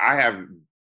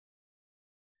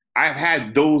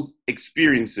had those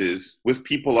experiences with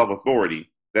people of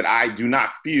authority that I do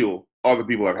not feel other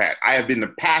people have had. I have been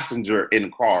the passenger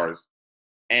in cars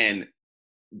and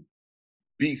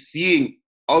seeing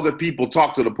other people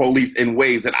talk to the police in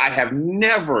ways that I have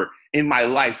never in my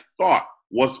life thought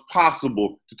was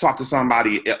possible to talk to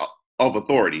somebody of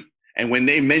authority. And when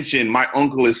they mention my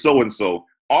uncle is so-and-so,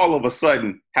 all of a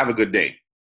sudden, have a good day.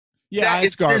 Yeah,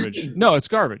 it's garbage. No, it's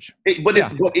garbage. I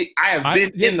have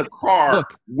been in the car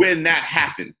when that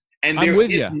happens. And I'm there with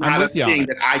is you. not a thing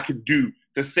that I could do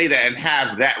to say that and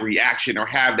have that reaction or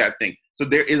have that thing. So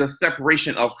there is a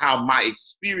separation of how my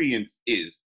experience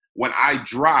is when I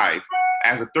drive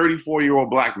as a 34-year-old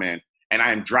black man and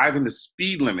I am driving the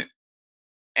speed limit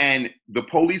and the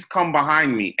police come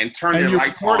behind me and turn their lights on.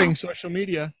 And you're recording social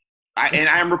media. I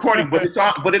am recording, but it's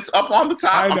up on the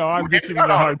top. I know. I'm just giving you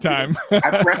a hard time.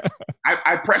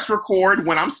 I press record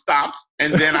when I'm stopped,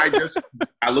 and then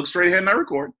I look straight ahead and I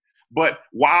record. But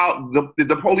while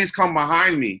the police come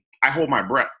behind me, I hold my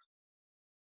breath.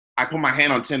 I put my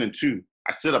hand on 10 and 2.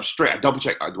 I sit up straight. I double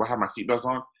check. Do I have my seatbelts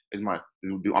on?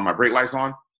 Are my brake lights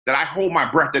on? That I hold my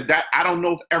breath. That I don't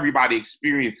know if everybody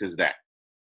experiences that.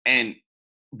 And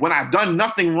when I've done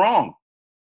nothing wrong,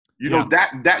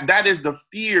 that is the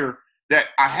fear that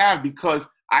I have, because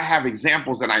I have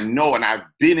examples that I know, and I've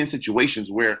been in situations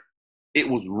where it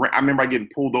was. I remember getting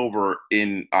pulled over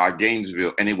in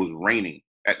Gainesville, and it was raining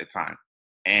at the time,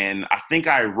 and I think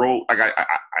I wrote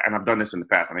and I've done this in the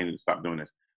past, and I need to stop doing this.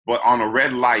 But on a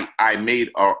red light, I made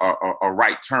a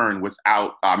right turn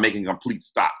without making a complete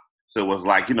stop. So it was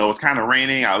like, it's kind of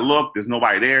raining. I look, there's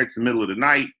nobody there. It's the middle of the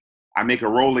night. I make a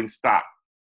rolling stop.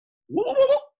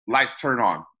 Lights turn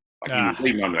on. Like he was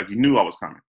waiting on me, like he knew I was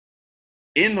coming.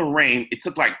 In the rain, it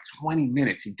took like 20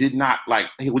 minutes. He did not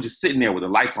he was just sitting there with the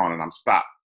lights on and I'm stopped.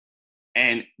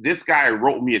 And this guy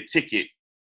wrote me a ticket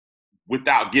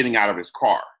without getting out of his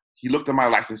car. He looked at my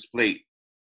license plate,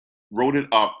 wrote it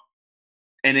up,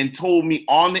 and then told me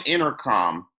on the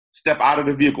intercom, step out of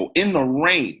the vehicle in the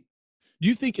rain. Do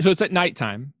you think, so it's at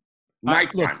nighttime?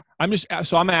 Look,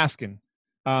 I'm asking.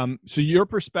 So your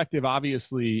perspective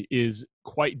obviously is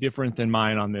quite different than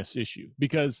mine on this issue,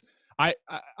 because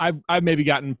I've maybe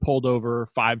gotten pulled over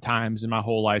 5 times in my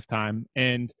whole lifetime,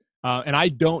 and I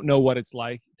don't know what it's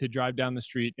like to drive down the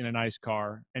street in a nice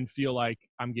car and feel like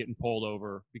I'm getting pulled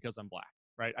over because I'm black,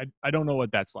 right? I don't know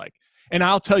what that's like. And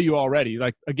I'll tell you already,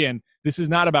 like, again, this is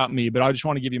not about me, but I just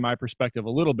want to give you my perspective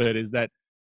a little bit, is that,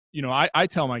 I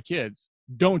tell my kids,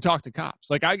 don't talk to cops.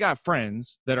 Like, I got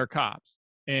friends that are cops,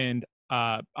 and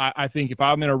I think if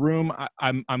I'm in a room,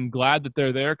 I'm glad that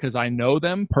they're there because I know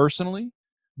them personally.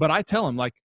 But I tell them,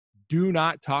 like, do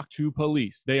not talk to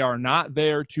police. They are not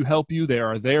there to help you. They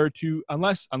are there to,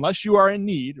 unless you are in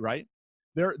need, right?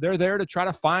 They're there to try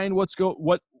to find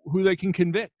who they can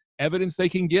convict, evidence they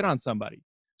can get on somebody.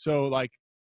 So, like,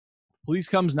 police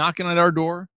comes knocking at our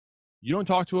door, you don't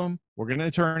talk to them. We're getting an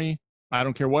attorney. I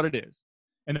don't care what it is.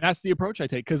 And that's the approach I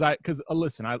take, because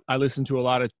listen, I listen to a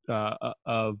lot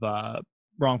of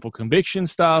wrongful conviction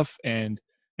stuff, and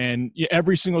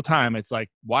every single time it's like,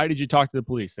 why did you talk to the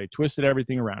police? They twisted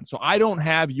everything around. So I don't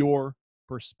have your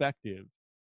perspective,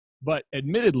 but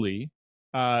admittedly,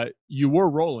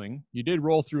 you did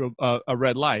roll through a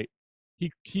red light.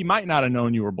 He might not have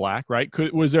known you were black, right?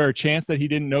 Was there a chance that he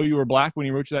didn't know you were black when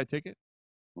he wrote you that ticket?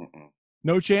 Mm-mm.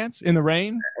 No chance in the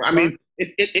rain? I mean,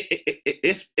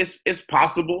 it's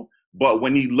possible, but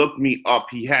when he looked me up,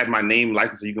 he had my name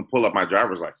license, so you can pull up my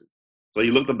driver's license. So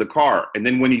he looked up the car, and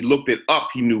then when he looked it up,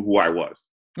 he knew who I was.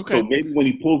 Okay. So maybe when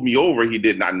he pulled me over, he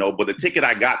did not know. But the ticket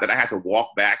I got that I had to walk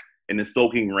back in the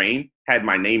soaking rain had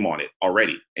my name on it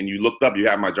already. And you looked up, you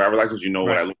have my driver's license, you know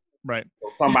what I look like. Right. So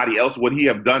somebody else, would he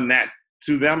have done that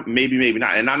to them? Maybe, maybe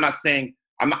not. And I'm not saying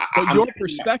your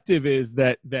perspective is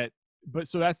that. But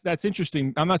so that's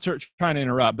interesting. I'm not trying to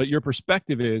interrupt, but your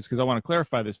perspective is, because I want to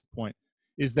clarify this point,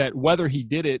 is that whether he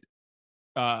did it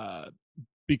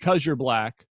because you're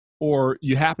black or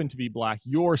you happen to be black,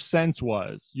 your sense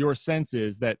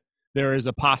is that there is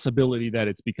a possibility that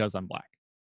it's because I'm black.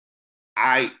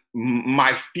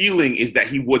 My feeling is that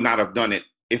he would not have done it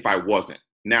if I wasn't.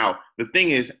 Now, the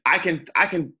thing is, I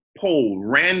can poll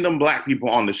random black people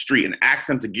on the street and ask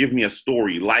them to give me a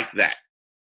story like that.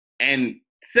 And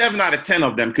 7 out of 10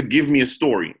 of them could give me a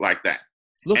story like that.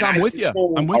 Look, I'm with you.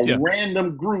 A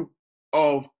random group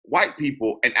of white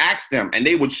people and ask them, and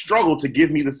they would struggle to give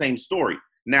me the same story.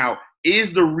 Now,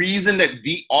 is the reason that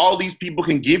all these people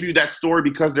can give you that story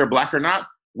because they're black or not?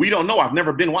 We don't know. I've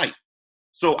never been white.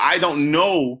 So I don't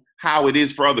know how it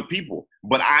is for other people.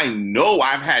 But I know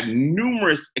I've had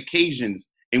numerous occasions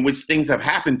in which things have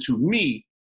happened to me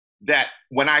that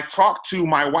when I talk to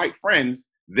my white friends,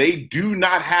 they do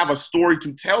not have a story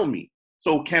to tell me.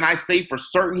 So can I say for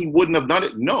certain he wouldn't have done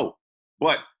it? No.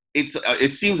 But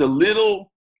it seems a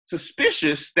little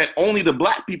suspicious that only the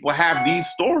black people have these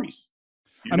stories.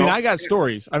 I mean, I got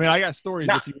stories. Now,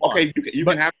 if you want. okay, you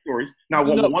can have stories. Now,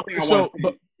 one thing I want to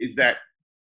say is that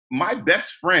my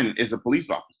best friend is a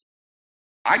police officer.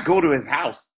 I go to his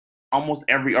house almost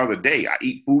every other day. I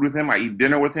eat food with him. I eat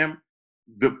dinner with him.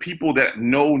 The people that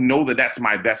know that that's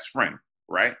my best friend,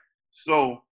 right?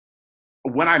 So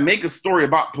when I make a story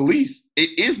about police,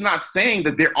 it is not saying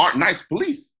that there aren't nice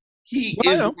police. He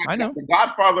is I know. The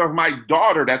godfather of my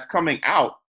daughter that's coming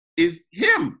out is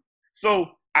him. So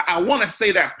I want to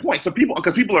say that point. So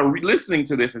because people are listening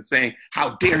to this and saying,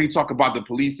 how dare he talk about the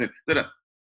police? And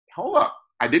hold up.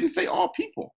 I didn't say all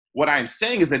people. What I'm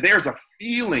saying is that there's a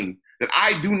feeling that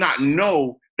I do not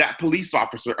know that police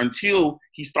officer until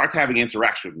he starts having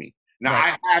interaction with me. Now,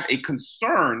 right. I have a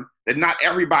concern that not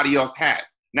everybody else has.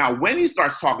 Now, when he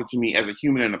starts talking to me as a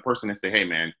human and a person and say, hey,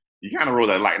 man, you kind of roll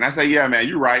that light. And I say, yeah, man,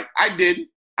 you're right. I did.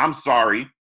 I'm sorry.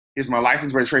 Here's my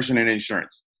license, registration, and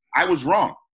insurance. I was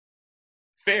wrong.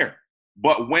 Fair.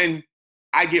 But when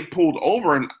I get pulled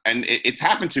over and it's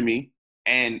happened to me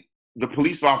and the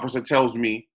police officer tells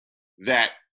me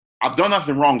that I've done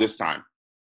nothing wrong this time,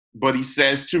 but he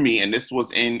says to me, and this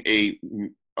was in a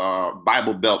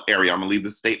Bible Belt area, I'm going to leave the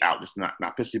state out, just not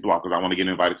piss people off because I want to get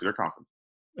invited to their conference.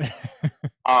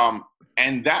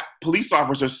 And that police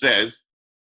officer says,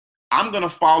 I'm going to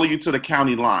follow you to the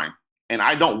county line, and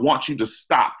I don't want you to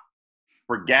stop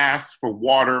for gas, for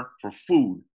water, for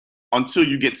food until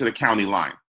you get to the county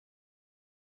line.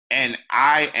 And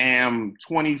I am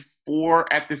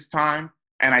 24 at this time,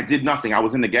 and I did nothing. I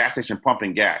was in the gas station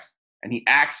pumping gas. And he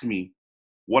asked me,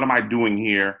 what am I doing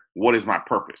here? What is my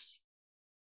purpose?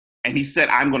 And he said,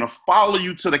 I'm going to follow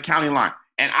you to the county line.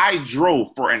 And I drove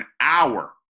for an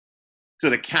hour to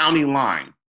the county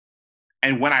line.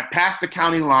 And when I passed the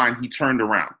county line, he turned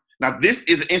around. Now, this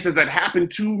is an instance that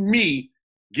happened to me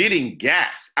getting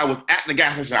gas. I was at the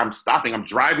gas station. I'm stopping. I'm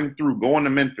driving through, going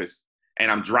to Memphis. And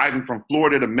I'm driving from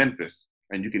Florida to Memphis.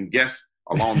 And you can guess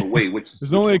along the way which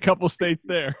there's only a couple states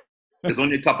there. There's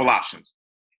only a couple options.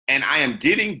 And I am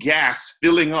getting gas,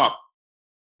 filling up.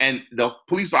 And the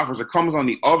police officer comes on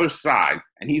the other side,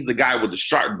 and he's the guy with the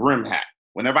sharp brim hat.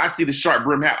 Whenever I see the sharp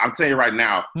brim hat, I'm telling you right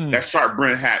now, that sharp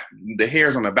brim hat, the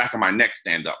hairs on the back of my neck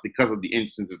stand up because of the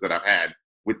instances that I've had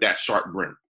with that sharp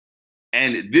brim.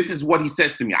 And this is what he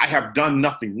says to me. I have done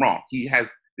nothing wrong. He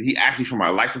asked me for my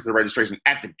license and registration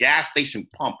at the gas station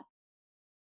pump.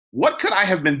 What could I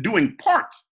have been doing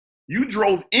parked? You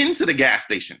drove into the gas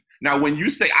station. Now, when you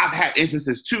say I've had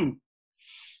instances too,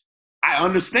 I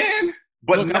understand.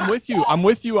 But look, I'm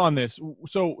with you on this.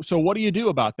 So what do you do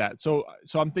about that? So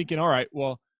I'm thinking, all right,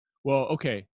 well,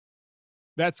 okay,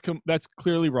 that's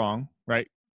clearly wrong, right?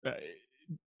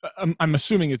 I'm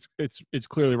assuming it's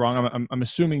clearly wrong. I'm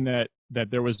assuming that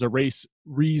there was a race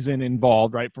reason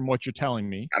involved, right? From what you're telling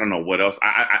me. I don't know what else.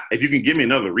 If you can give me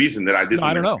another reason that I did. No,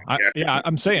 I don't know.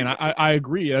 I'm saying I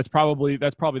agree. That's probably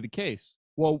the case.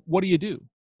 Well, what do you do?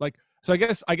 Like, so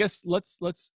I guess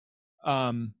let's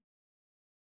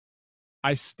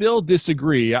I still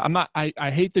disagree.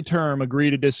 I hate the term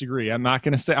agree to disagree. I'm not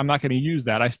going to use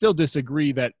that. I still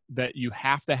disagree that you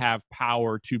have to have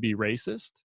power to be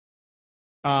racist.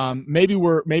 Maybe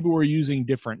we're using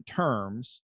different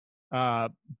terms.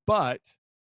 But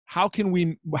how can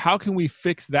we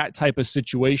fix that type of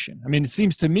situation? I mean, it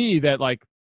seems to me that like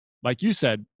you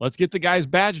said, let's get the guy's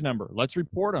badge number. Let's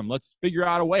report him. Let's figure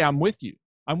out a way. I'm with you.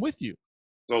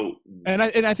 So, and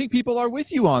I think people are with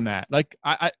you on that. Like,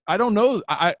 I don't know.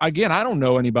 I don't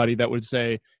know anybody that would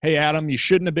say, hey, Adam, you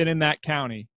shouldn't have been in that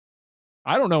county.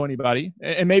 I don't know anybody.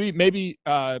 And maybe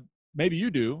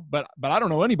you do, but I don't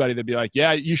know anybody that'd be like,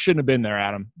 yeah, you shouldn't have been there,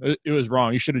 Adam. It was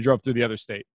wrong. You should have drove through the other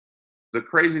state. The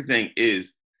crazy thing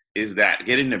is that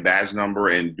getting the badge number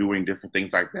and doing different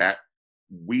things like that,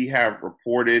 we have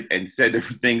reported and said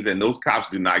different things, and those cops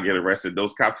do not get arrested.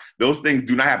 Those things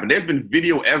do not happen. There's been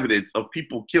video evidence of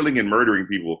people killing and murdering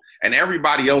people, and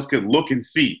everybody else can look and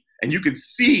see, and you can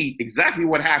see exactly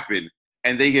what happened,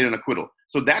 and they get an acquittal.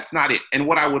 So that's not it. And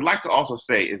what I would like to also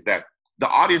say is that the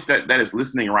audience that is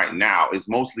listening right now is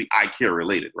mostly Eyecare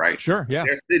related, right? Sure, yeah.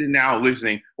 They're sitting now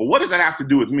listening. Well, what does that have to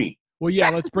do with me? Well, yeah,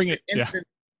 let's bring it.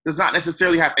 Does not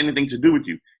necessarily have anything to do with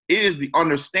you. It is the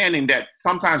understanding that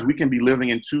sometimes we can be living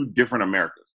in two different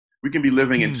Americas. We can be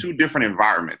living in two different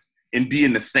environments and be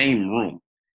in the same room.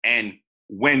 And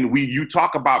when you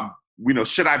talk about,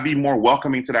 should I be more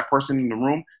welcoming to that person in the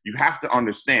room? You have to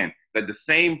understand that the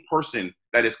same person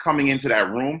that is coming into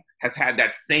that room has had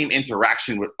that same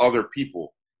interaction with other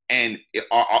people. And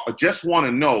I just want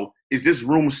to know, is this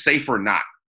room safe or not?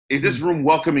 Is this room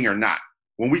welcoming or not?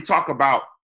 When we talk about,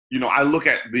 I look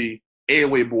at the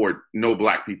AOA board, no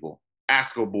black people.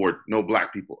 ASCO board, no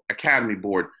black people. Academy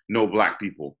board, no black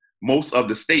people. Most of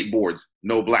the state boards,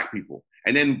 no black people.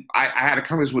 And then I had a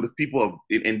conversation with people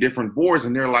in different boards,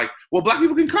 and they're like, "Well, black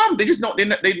people can come. They just don't.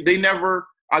 They never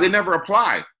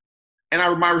apply."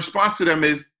 And my response to them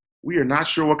is, "We are not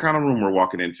sure what kind of room we're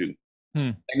walking into,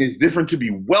 Hmm. and it's different to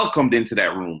be welcomed into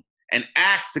that room and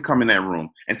asked to come in that room,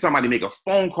 and somebody make a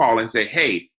phone call and say,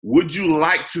 hey, would you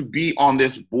like to be on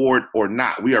this board or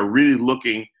not? We are really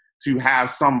looking to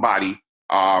have somebody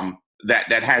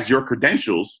that has your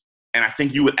credentials, and I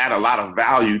think you would add a lot of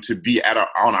value to be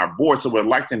on our board. So we'd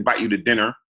like to invite you to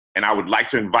dinner, and I would like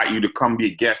to invite you to come be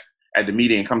a guest at the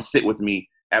meeting and come sit with me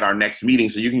at our next meeting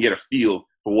so you can get a feel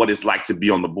for what it's like to be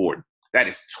on the board." That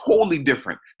is totally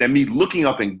different than me looking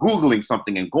up and Googling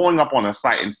something and going up on a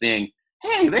site and saying,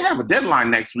 hey, they have a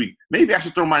deadline next week. Maybe I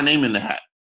should throw my name in the hat.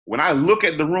 When I look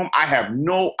at the room, I have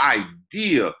no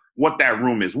idea what that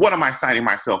room is. What am I signing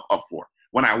myself up for?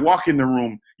 When I walk in the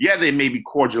room, yeah, they may be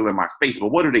cordial in my face, but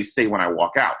what do they say when I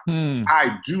walk out?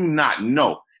 I do not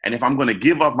know. And if I'm going to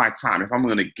give up my time, if I'm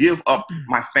going to give up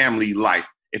my family life,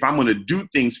 if I'm going to do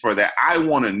things for that, I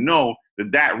want to know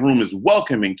that that room is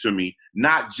welcoming to me,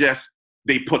 not just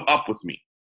they put up with me.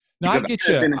 No, I Because get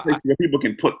I've you. been in places where people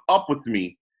can put up with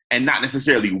me and not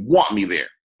necessarily want me there.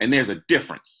 And there's a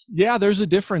difference. Yeah, there's a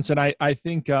difference. And I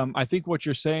think what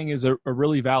you're saying is a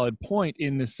really valid point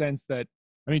in the sense that,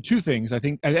 I mean, two things. I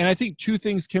think two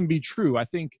things can be true. I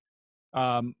think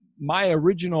my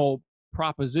original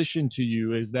proposition to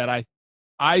you is that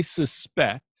I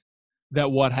suspect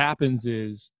that what happens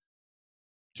is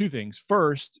two things.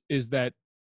 First is that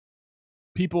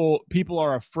people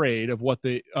are afraid of what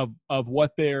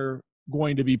they're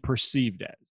going to be perceived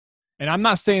as. And I'm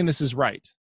not saying this is right.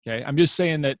 Okay. I'm just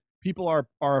saying that people are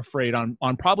afraid on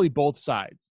probably both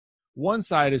sides. One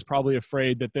side is probably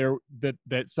afraid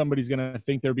that somebody's going to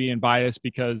think they're being biased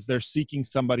because they're seeking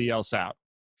somebody else out.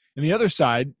 And the other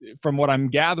side, from what I'm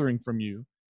gathering from you,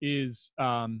 is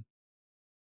I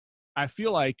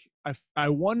feel like I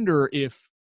wonder if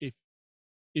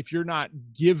you're not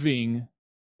giving.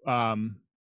 I'm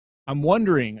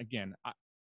wondering again.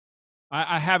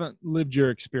 I haven't lived your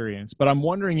experience, but I'm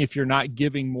wondering if you're not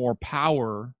giving more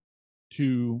power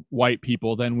to white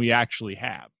people than we actually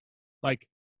have. Like,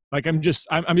 I'm just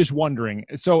wondering.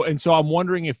 So I'm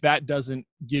wondering if that doesn't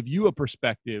give you a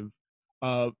perspective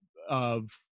of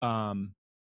of um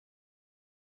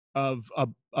of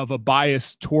a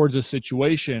bias towards a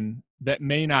situation that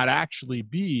may not actually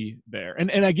be there.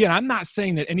 And again, I'm not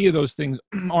saying that any of those things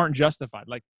aren't justified.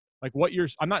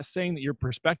 I'm not saying that your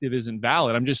perspective isn't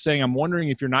valid. I'm just saying I'm wondering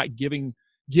if you're not giving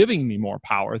me more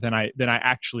power than I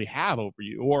actually have over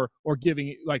you, or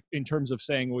giving, like, in terms of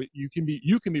saying, well, you can be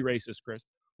racist, Chris.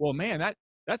 Well, man,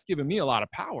 that's giving me a lot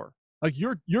of power. Like,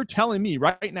 you're telling me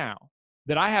right now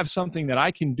that I have something that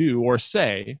I can do or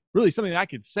say, really something that I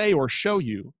could say or show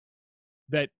you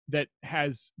that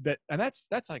has that. And that's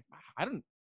like, I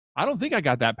don't think I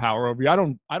got that power over you.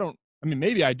 I mean,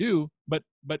 maybe I do, but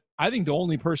I think the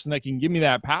only person that can give me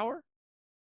that power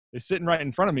is sitting right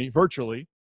in front of me virtually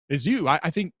is you. I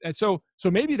think. And so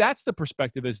maybe that's the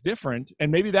perspective that's different,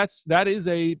 and maybe that is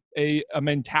a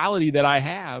mentality that I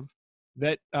have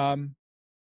that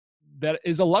that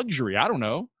is a luxury. I don't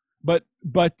know, but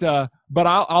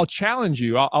I'll challenge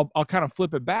you. I'll kind of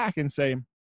flip it back and say,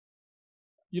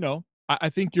 I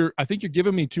think you're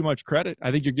giving me too much credit.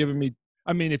 I think you're giving me.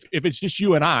 I mean, if it's just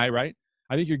you and I, right?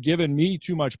 I think you're giving me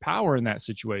too much power in that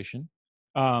situation.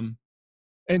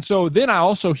 And so then I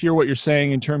also hear what you're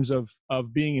saying in terms of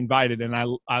being invited, and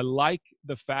I like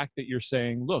the fact that you're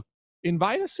saying, look,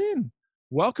 invite us in,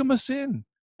 welcome us in,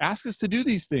 ask us to do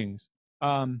these things.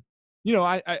 I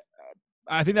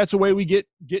think that's a way we get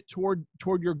toward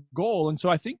your goal. And so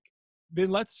I think then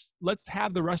let's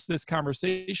have the rest of this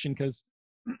conversation, because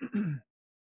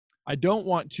I don't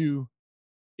want to.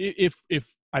 If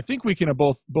I think we can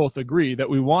both agree that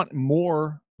we want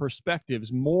more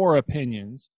perspectives, more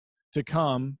opinions to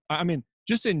come. I mean,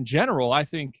 just in general, I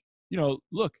think,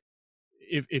 look,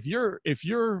 if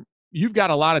you've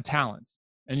got a lot of talents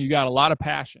and you got a lot of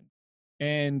passion,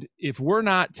 and if we're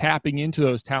not tapping into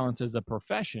those talents as a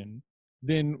profession,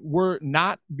 then we're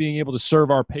not being able to serve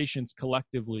our patients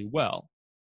collectively well.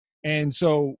 And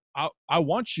so I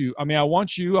want you. I mean, I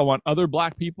want other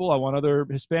Black people. I want other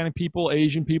Hispanic people,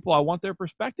 Asian people. I want their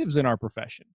perspectives in our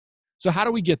profession. So how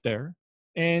do we get there?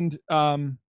 And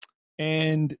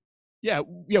yeah.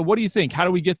 What do you think? How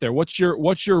do we get there? What's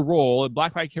your role at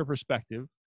Black Eyecare Perspective?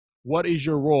 What is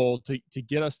your role to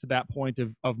get us to that point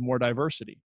of more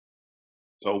diversity?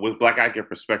 So with Black Eyecare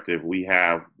Perspective, we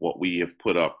have what we have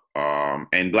put up,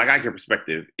 and Black Eyecare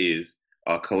Perspective is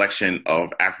a collection of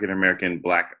African American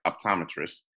Black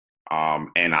optometrists,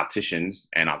 and opticians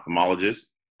and ophthalmologists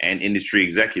and industry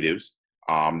executives,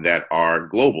 that are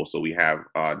global. So we have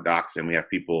docs, and we have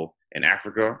people in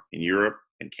Africa, in Europe,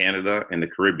 in Canada, and the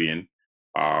Caribbean,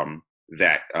 um,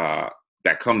 that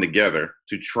come together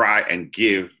to try and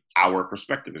give our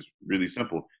perspective. It's really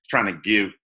simple. It's trying to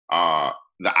give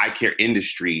the eye care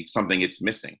industry something it's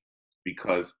missing,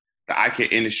 because the eye care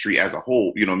industry as a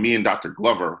whole, me and Dr.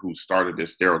 Glover, who started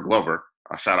this, Daryl Glover,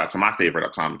 shout out to my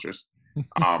favorite optometrist.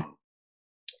 Um,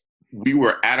 we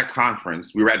were at a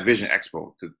conference. We were at Vision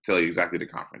Expo, to tell you exactly the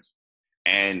conference.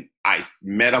 And I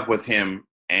met up with him,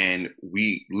 and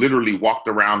we literally walked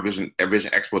around Vision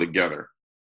Expo together.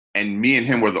 And me and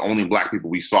him were the only Black people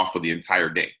we saw for the entire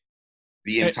day.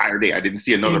 The entire day, I didn't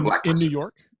see another Black person in New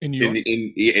York. In New York,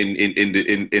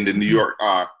 in the New York.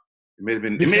 It may have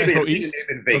been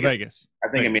Vegas. I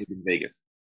think it may have been Vegas.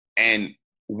 And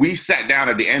we sat down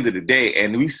at the end of the day,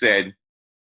 and we said,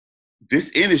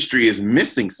 this industry is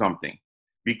missing something,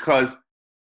 because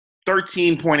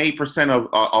 13.8%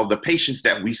 of the patients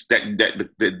that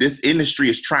this industry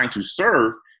is trying to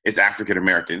serve is African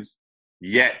Americans.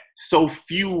 Yet so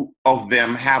few of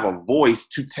them have a voice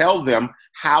to tell them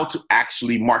how to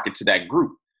actually market to that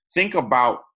group. Think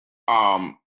about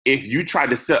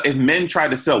if men try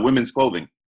to sell women's clothing,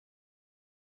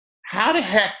 how the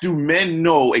heck do men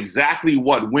know exactly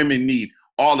what women need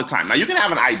all the time? Now, you can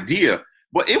have an idea,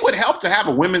 but it would help to have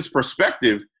a women's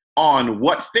perspective on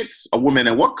what fits a woman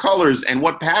and what colors and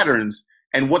what patterns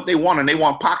and what they want. And they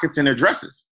want pockets in their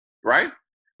dresses, right?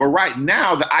 But right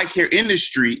now, the eye care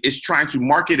industry is trying to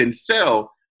market and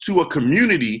sell to a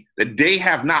community that they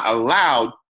have not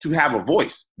allowed to have a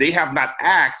voice. They have not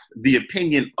asked the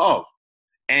opinion of.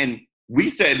 And we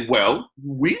said, well,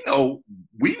 we know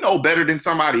better than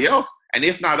somebody else. And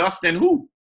if not us, then who?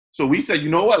 So we said, you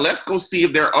know what? Let's go see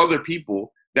if there are other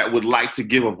people that would like to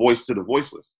give a voice to the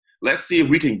voiceless. Let's see if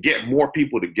we can get more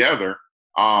people together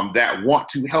that want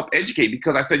to help educate.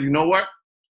 Because I said, you know what?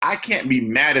 I can't be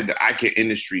mad at the eye care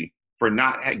industry for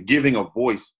not giving a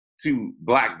voice to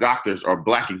Black doctors or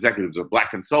Black executives or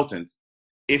Black consultants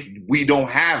if we don't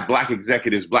have Black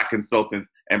executives, Black consultants,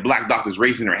 and Black doctors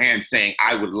raising their hands saying,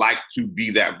 I would like to be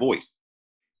that voice.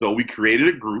 So we created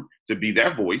a group to be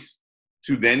that voice,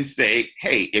 to then say,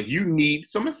 hey, if you need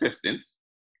some assistance,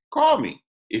 call me.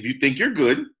 If you think you're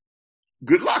good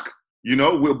luck.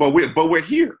 But we're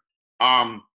here.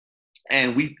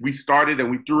 And we started,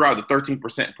 and we threw out the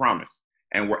 13% promise.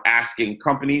 And we're asking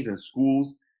companies and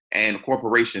schools and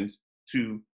corporations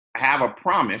to have a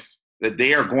promise that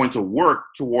they are going to work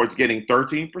towards getting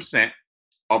 13%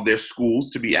 of their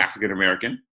schools to be African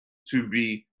American, to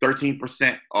be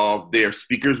 13% of their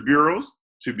speakers bureaus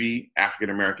to be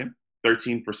African American,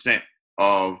 13%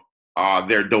 of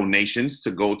their donations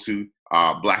to go to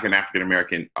Black and African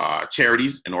American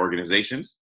charities and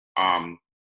organizations,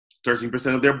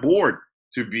 13% of their board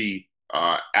to be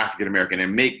African American,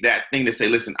 and make that thing to say,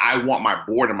 listen, I want my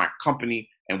board and my company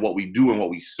and what we do and what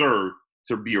we serve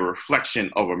to be a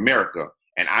reflection of America.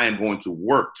 And I am going to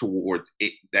work towards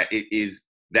it, that it is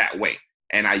that way.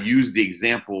 And I use the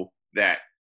example that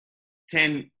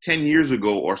 10 years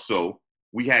ago or so,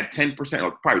 we had 10%,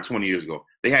 or probably 20 years ago,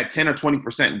 they had 10 or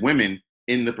 20% women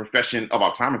in the profession of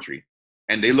optometry.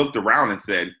 And they looked around and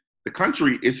said, the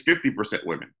country is 50%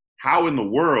 women. How in the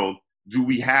world do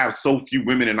we have so few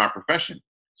women in our profession?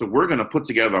 So we're going to put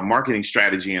together a marketing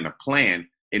strategy and a plan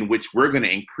in which we're going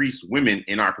to increase women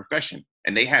in our profession.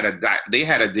 And they had a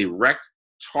direct,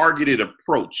 targeted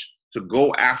approach to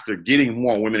go after getting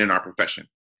more women in our profession.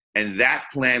 And that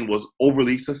plan was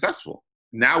overly successful.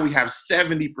 Now we have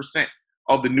 70%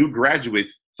 of the new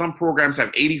graduates. Some programs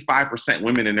have 85%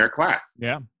 women in their class.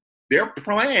 Yeah. Their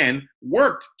plan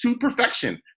worked to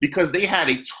perfection because they had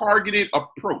a targeted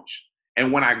approach.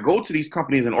 And when I go to these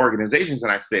companies and organizations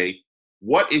and I say,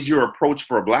 what is your approach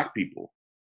for Black people?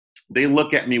 They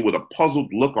look at me with a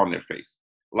puzzled look on their face.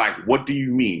 Like, what do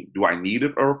you mean? Do I need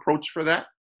an approach for that?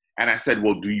 And I said,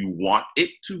 well, do you want it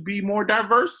to be more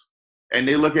diverse? And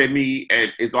they look at me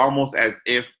and it's almost as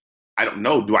if, I don't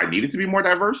know, do I need it to be more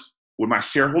diverse? Would my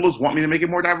shareholders want me to make it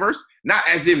more diverse? Not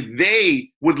as if they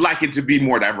would like it to be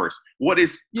more diverse. What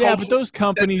is but those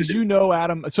companies,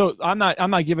 Adam. So I'm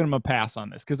not giving them a pass on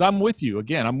this because I'm with you.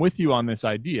 Again, I'm with you on this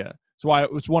idea. It's why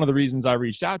it's one of the reasons I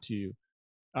reached out to you.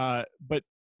 But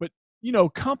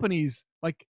companies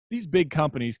like these big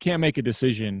companies can't make a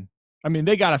decision. I mean,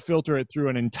 they got to filter it through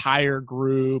an entire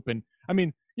group. And I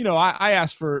mean, I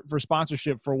asked for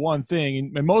sponsorship for one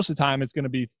thing, and most of the time it's going to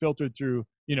be filtered through,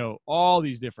 all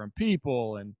these different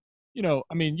people. And, how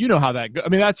that goes. I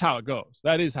mean, that's how it goes.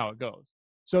 That is how it goes.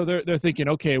 So they're thinking,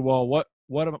 okay, well, what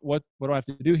do I have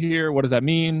to do here? What does that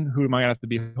mean? Who am I gonna have to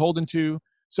be beholden to?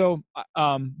 So,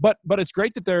 but it's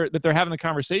great that they're having the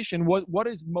conversation. What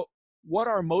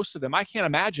are most of them? I can't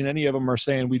imagine any of them are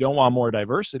saying we don't want more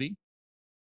diversity.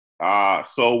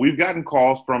 So we've gotten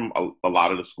calls from a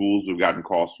lot of the schools. We've gotten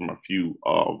calls from a few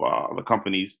of the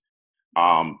companies.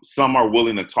 Some are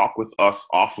willing to talk with us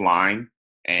offline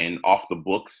and off the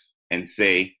books and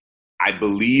say, I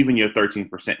believe in your 13%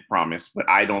 promise, but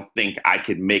I don't think I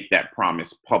could make that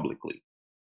promise publicly.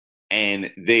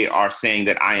 And they are saying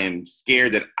that I am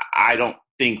scared that I don't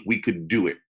think we could do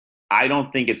it. I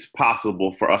don't think it's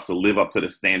possible for us to live up to the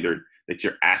standard that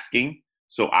you're asking.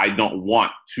 So I don't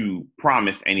want to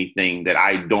promise anything that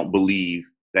I don't believe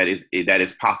that is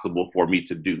possible for me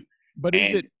to do. But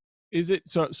is it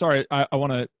so sorry, I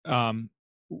want to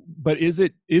but is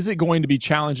it going to be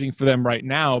challenging for them right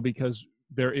now because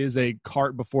there is a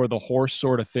cart before the horse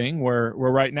sort of thing where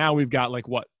right now we've got like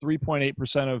what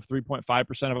 3.8% of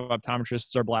 3.5% of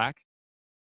optometrists are black.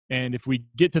 And if we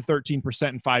get to 13%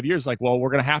 in 5 years, like, well,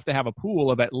 we're going to have a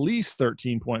pool of at least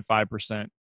 13.5%,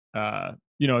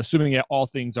 assuming all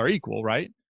things are equal, right?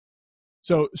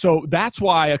 So that's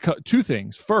why two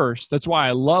things. First, that's why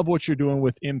I love what you're doing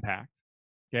with Impact.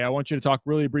 Okay, I want you to talk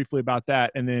really briefly about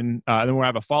that, and then we'll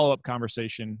have a follow-up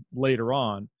conversation later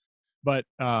on. But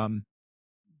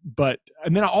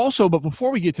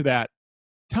before we get to that,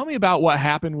 tell me about what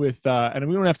happened with, and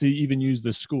we don't have to even use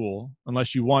the school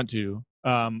unless you want to.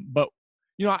 But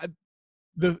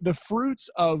the fruits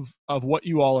of what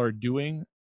you all are doing,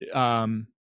 at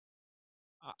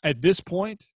this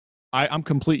point, I'm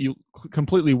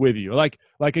completely with you. Like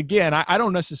again, I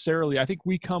don't necessarily. I think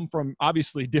we come from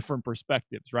obviously different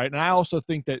perspectives, right? And I also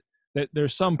think that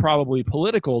there's some probably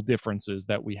political differences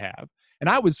that we have. And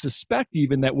I would suspect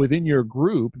even that within your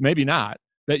group, maybe not,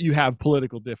 that you have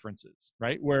political differences,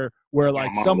 right? Where like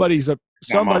somebody's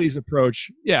approach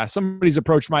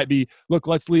might be, look,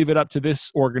 let's leave it up to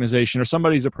this organization, or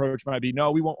somebody's approach might be,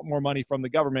 no, we want more money from the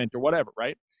government or whatever,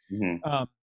 right? Mm-hmm.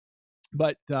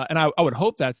 But I would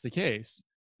hope that's the case.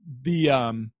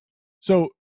 So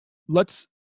let's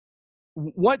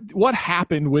what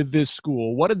happened with this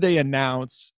school? What did they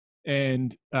announce?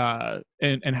 And I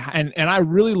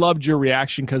really loved your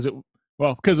reaction because it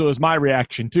was my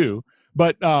reaction too.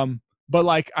 But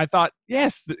like I thought,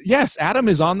 yes, Adam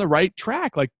is on the right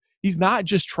track. Like he's not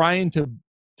just trying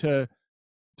to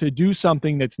do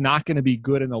something that's not going to be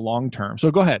good in the long term.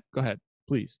 So go ahead,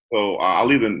 please. So I'll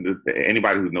leave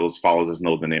anybody who follows us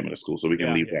knows the name of the school, so we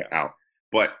can leave that out.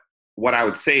 But what I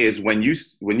would say is when you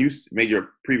made your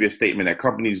previous statement that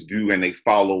companies do and they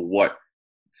follow what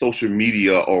social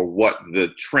media or what the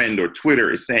trend or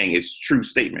Twitter is saying, is true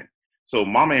statement. So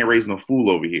mama ain't raised no fool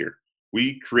over here.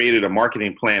 We created a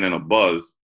marketing plan and a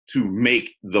buzz to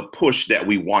make the push that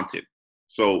we wanted.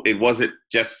 So it wasn't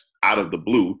just out of the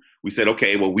blue. We said,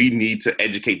 okay, well, we need to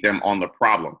educate them on the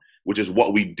problem, which is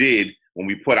what we did when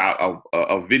we put out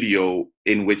a video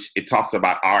in which it talks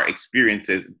about our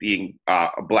experiences being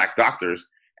Black doctors,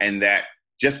 and that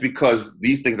just because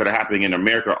these things that are happening in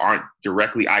America aren't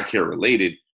directly Eyecare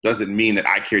related doesn't mean that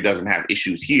Eyecare doesn't have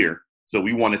issues here. So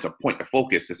we wanted to point the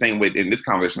focus the same way in this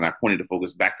conversation. I pointed the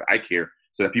focus back to Eyecare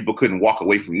so that people couldn't walk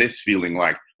away from this feeling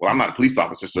like, well, I'm not a police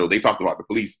officer, so they talked about the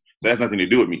police, so that has nothing to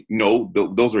do with me. No,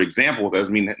 those are examples. That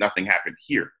doesn't mean that nothing happened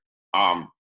here.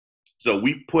 So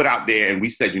we put out there and we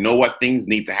said, you know what, things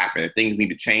need to happen, and things need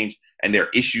to change, and there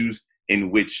are issues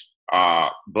in which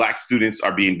Black students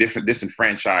are being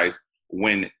disenfranchised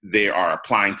when they are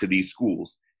applying to these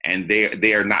schools, and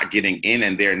they are not getting in,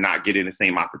 and they're not getting the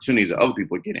same opportunities that other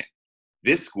people are getting.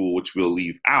 This school, which we'll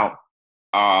leave out,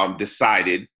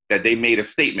 decided that they made a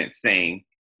statement saying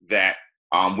that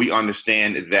we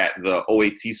understand that the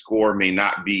OAT score may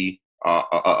not be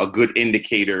a good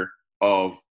indicator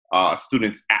of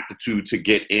students' aptitude to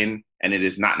get in, and it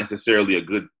is not necessarily a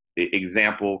good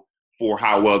example for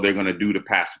how well they're going to do to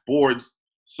pass boards.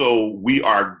 So we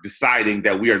are deciding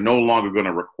that we are no longer going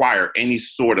to require any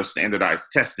sort of standardized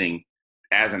testing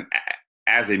as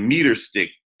a meter stick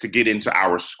to get into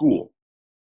our school.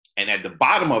 And at the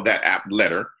bottom of that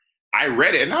letter, I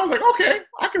read it and I was like, okay,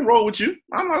 I can roll with you.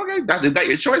 I'm like, okay, is that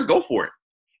your choice? Go for it.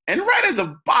 And right at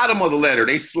the bottom of the letter,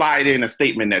 they slide in a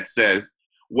statement that says,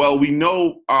 well, we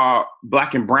know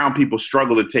Black and brown people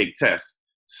struggle to take tests,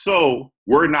 so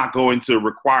we're not going to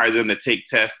require them to take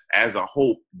tests as a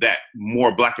hope that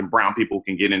more Black and brown people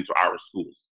can get into our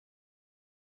schools.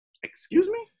 Excuse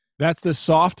me? That's the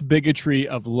soft bigotry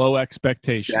of low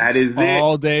expectations. That is it.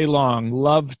 All day long,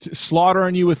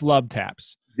 slaughtering you with love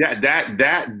taps.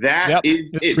 That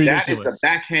is it. That is the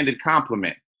backhanded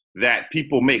compliment. that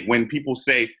people make when people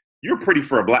say, "You're pretty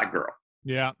for a black girl."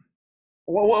 Yeah.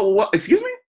 What? Excuse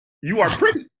me? You are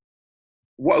pretty.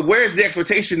 Where is the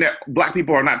expectation that black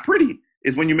people are not pretty?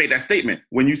 Is when you make that statement.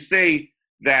 When you say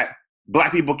that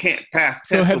black people can't pass tests.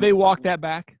 So have they walked that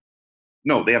back?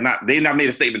 No, they have not. They have not made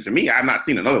a statement to me. I have not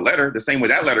seen another letter. The same way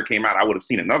that letter came out, I would have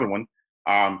seen another one.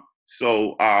 I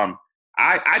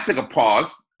took a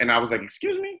pause and I was like,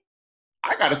 "Excuse me,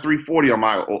 I got a 340 on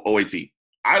my OAT.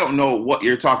 I don't know what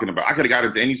you're talking about. I could have got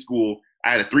into any school.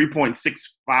 I had a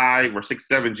 3.65 or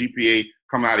 67 GPA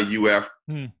come out of UF.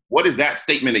 What is that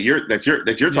statement that you're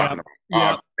talking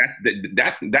about?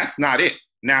 That's not it.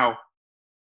 Now,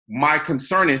 my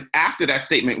concern is after that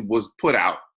statement was put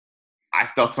out, I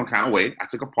felt some kind of way. I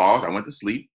took a pause. I went to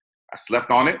sleep. I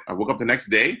slept on it. I woke up the next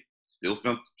day. Still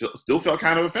felt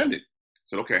kind of offended. I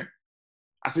said, okay.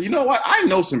 I said, you know what? I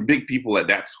know some big people at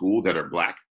that school that are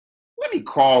black. Let me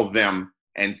call them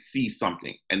and see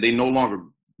something. And they no longer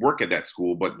work at that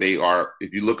school, but they are,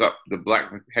 if you look up the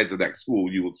black heads of that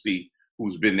school, you will see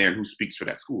who's been there and who speaks for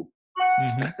that school.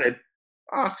 I said,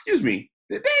 excuse me,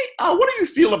 what do you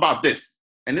feel about this?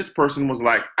 And this person was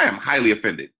like, I am highly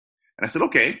offended. And I said,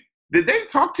 okay, did they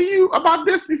talk to you about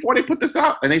this before they put this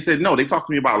out? And they said, no, they talked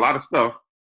to me about a lot of stuff,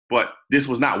 but this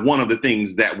was not one of the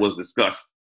things that was discussed,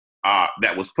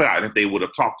 that was put out. And if they would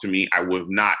have talked to me, I would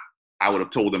have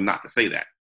told them not to say that.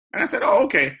 And I said, oh,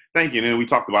 okay, thank you. And then we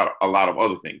talked about a lot of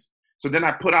other things. So then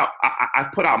I put out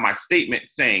my statement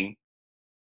saying,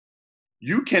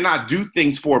 you cannot do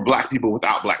things for black people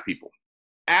without black people.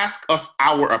 Ask us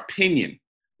our opinion.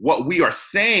 What we are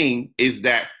saying is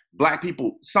that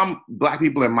some black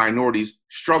people and minorities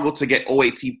struggle to get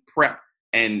OAT prep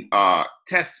and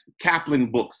test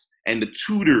Kaplan books and the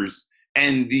tutors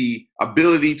and the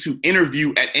ability to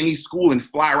interview at any school and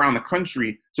fly around the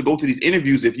country to go to these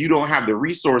interviews if you don't have the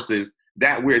resources,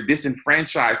 that we're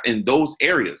disenfranchised in those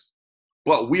areas.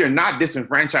 But we are not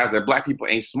disenfranchised that black people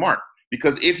ain't smart.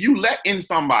 Because if you let in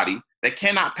somebody that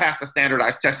cannot pass the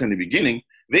standardized test in the beginning,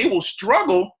 they will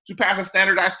struggle to pass a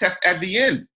standardized test at the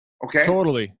end. Okay.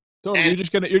 Totally. And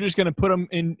you're just gonna put them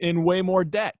in way more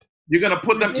debt. You're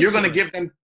gonna give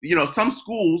them. Some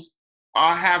schools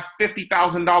have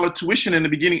 $50,000 tuition in the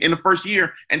beginning, in the first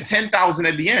year, and $10,000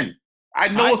 at the end.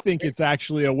 I think it's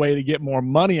actually a way to get more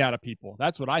money out of people.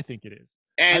 That's what I think it is.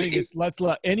 And I think it's let's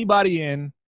let anybody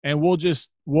in, and we'll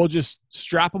just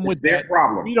strap them with their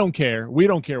problem. We don't care. We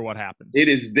don't care what happens. It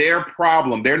is their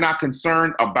problem. They're not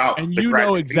concerned about. And you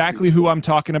know exactly who I'm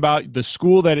talking about. The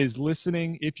school that is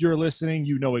listening. If you're listening,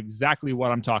 you know exactly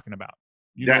what I'm talking about.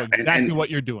 You know exactly what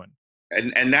you're doing.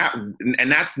 That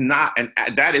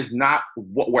is not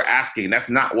what we're asking. That's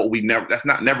not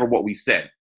never what we said.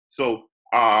 So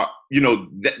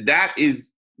that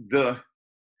is the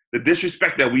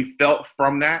disrespect that we felt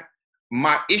from that.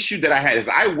 My issue that I had is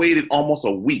I waited almost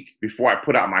a week before I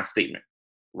put out my statement,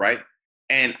 right?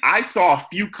 And I saw a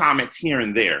few comments here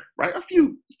and there, right? A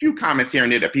few comments here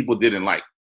and there that people didn't like.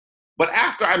 But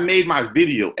after I made my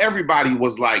video, everybody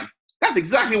was like, that's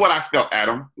exactly what I felt,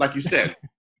 Adam, like you said.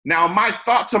 Now, my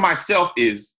thought to myself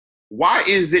is, why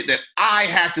is it that I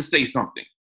had to say something?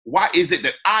 Why is it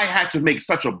that I had to make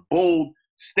such a bold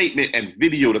statement and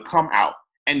video to come out?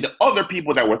 And the other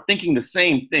people that were thinking the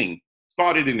same thing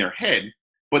thought it in their head,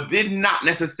 but did not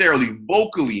necessarily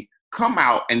vocally come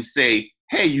out and say,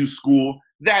 hey, you school,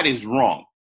 that is wrong.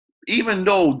 Even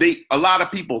though a lot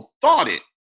of people thought it,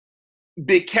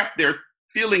 they kept their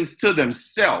feelings to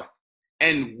themselves.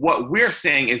 And what we're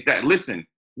saying is that, listen,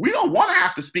 we don't want to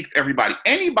have to speak for everybody.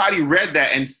 Anybody read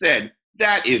that and said,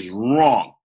 that is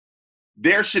wrong.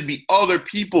 There should be other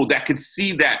people that could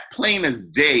see that plain as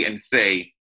day and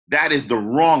say, that is the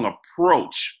wrong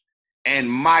approach.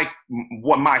 And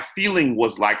what my feeling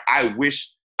was like, I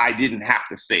wish I didn't have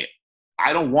to say it.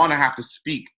 I don't want to have to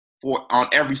speak on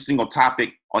every single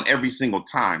topic, on every single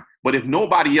time. But if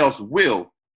nobody else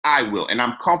will, I will. And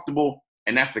I'm comfortable.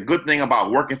 And that's the good thing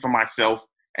about working for myself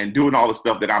and doing all the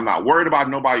stuff, that I'm not worried about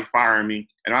nobody firing me.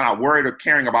 And I'm not worried or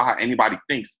caring about how anybody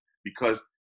thinks, because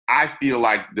I feel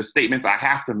like the statements I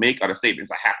have to make are the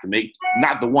statements I have to make,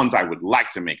 not the ones I would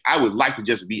like to make. I would like to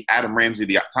just be Adam Ramsey,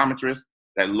 the optometrist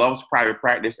that loves private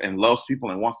practice and loves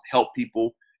people and wants to help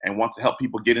people and wants to help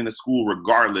people get into school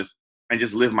regardless and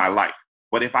just live my life.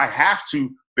 But if I have to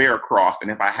bear a cross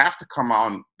and if I have to come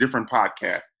on different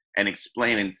podcasts and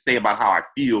explain and say about how I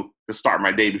feel to start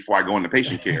my day before I go into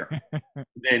patient care,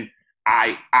 then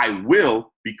I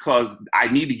will, because I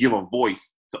need to give a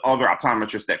voice to other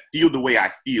optometrists that feel the way I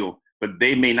feel, but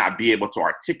they may not be able to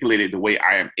articulate it the way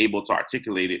I am able to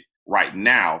articulate it right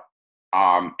now.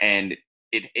 And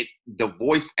the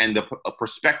voice and the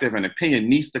perspective and opinion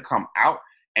needs to come out.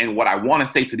 And what I want to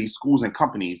say to these schools and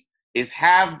companies is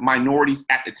have minorities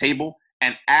at the table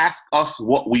and ask us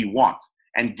what we want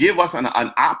and give us an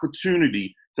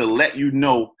opportunity to let you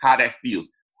know how that feels.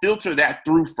 Filter that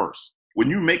through first. When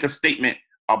you make a statement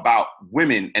about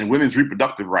women and women's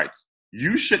reproductive rights,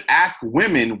 you should ask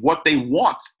women what they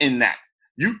want in that.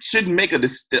 You shouldn't make a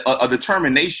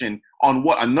determination on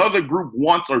what another group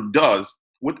wants or does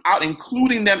without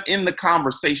including them in the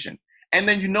conversation. And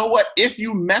then you know what? If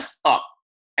you mess up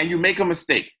and you make a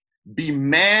mistake, be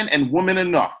man and woman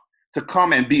enough to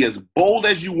come and be as bold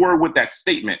as you were with that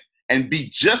statement and be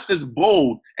just as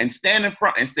bold and stand in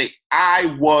front and say,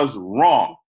 I was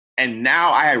wrong. And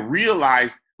now I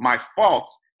realize my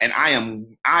faults, and I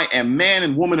am man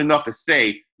and woman enough to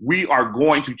say we are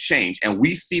going to change. And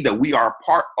we see that we are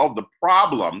part of the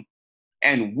problem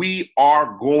and we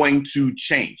are going to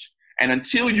change. And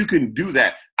until you can do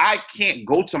that, I can't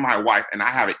go to my wife and I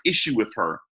have an issue with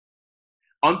her.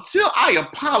 Until I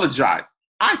apologize,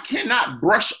 I cannot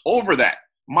brush over that.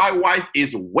 My wife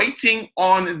is waiting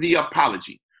on the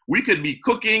apology. We could be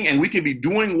cooking and we could be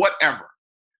doing whatever,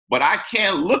 but I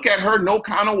can't look at her no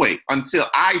kind of way until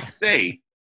I say,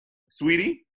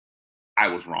 sweetie, I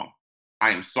was wrong. I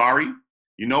am sorry.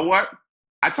 You know what?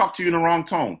 I talked to you in the wrong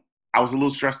tone. I was a little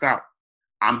stressed out.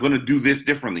 I'm going to do this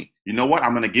differently. You know what?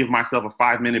 I'm going to give myself a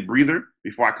 5-minute breather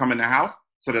before I come in the house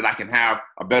so that I can have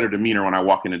a better demeanor when I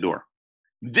walk in the door.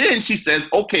 Then she says,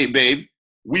 okay, babe,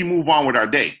 we move on with our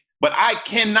day. But I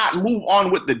cannot move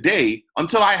on with the day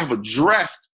until I have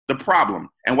addressed the problem.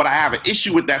 And what I have an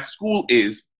issue with that school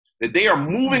is that they are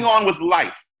moving on with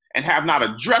life and have not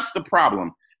addressed the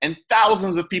problem. And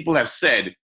thousands of people have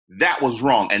said that was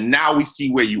wrong. And now we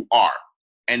see where you are.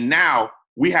 And now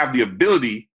we have the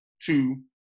ability to,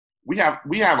 we have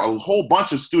a whole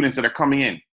bunch of students that are coming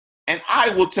in. And I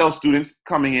will tell students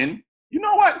coming in, you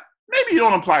know what? Maybe you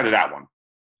don't apply to that one.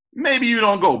 Maybe you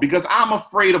don't go, because I'm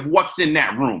afraid of what's in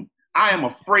that room. I am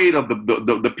afraid of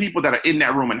the people that are in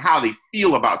that room and how they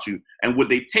feel about you. And would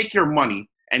they take your money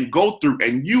and go through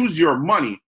and use your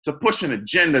money to push an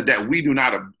agenda that we do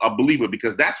not believe in?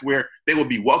 Because that's where they will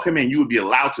be welcome and you would be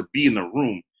allowed to be in the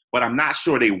room. But I'm not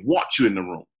sure they want you in the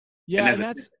room. Yeah,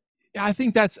 and I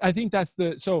think that's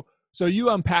the so you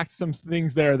unpacked some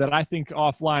things there that I think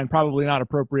offline probably not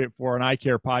appropriate for an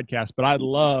Eyecare podcast, but I'd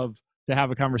love to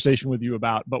have a conversation with you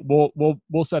about, but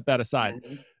we'll set that aside.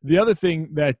 Mm-hmm. The other thing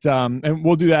that, and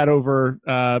we'll do that over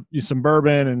some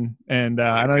bourbon and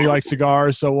I know you like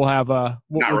cigars, so we'll have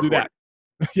we'll do that.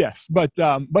 Yes. But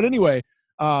anyway,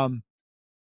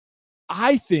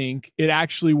 I think it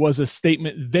actually was a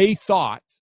statement they thought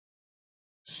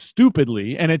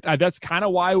stupidly. And that's kind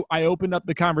of why I opened up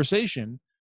the conversation.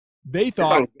 They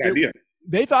thought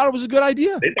it was a good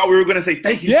idea. They thought we were going to say,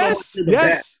 thank you so much for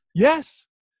that. Yes.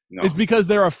 No. It's because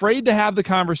they're afraid to have the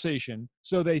conversation,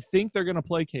 so they think they're going to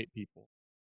placate people.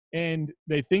 And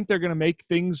they think they're going to make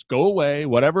things go away,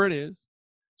 whatever it is.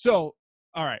 So,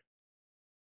 all right.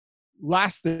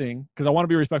 Last thing, because I want to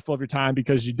be respectful of your time,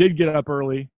 because you did get up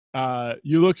early.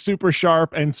 You look super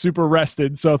sharp and super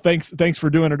rested. So thanks for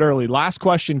doing it early. Last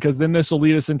question, because then this will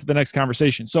lead us into the next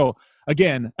conversation. So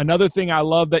again, another thing I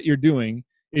love that you're doing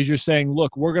is you're saying,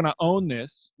 look, we're going to own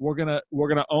this. We're going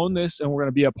to own this, and we're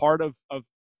going to be a part of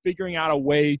figuring out a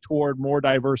way toward more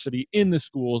diversity in the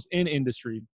schools, in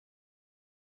industry.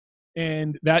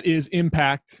 And that is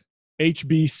Impact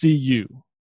HBCU.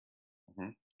 Mm-hmm.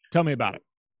 Tell me about it.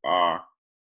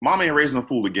 Mom ain't raising a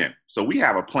fool again. So we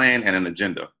have a plan and an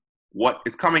agenda. What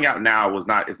is coming out now is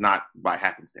not by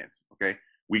happenstance. Okay.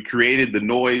 We created the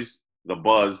noise, the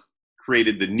buzz,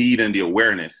 created the need and the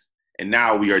awareness. And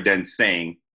now we are then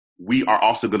saying we are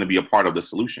also going to be a part of the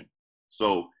solution.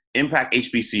 So Impact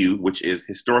HBCU, which is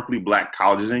historically Black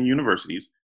colleges and universities,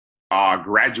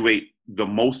 graduate the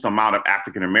most amount of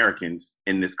African Americans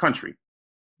in this country.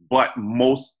 But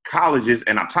most colleges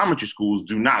and optometry schools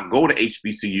do not go to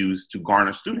HBCUs to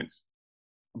garner students.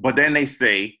 But then they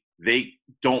say they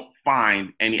don't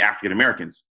find any African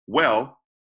Americans. Well,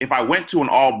 if I went to an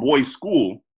all-boys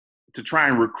school to try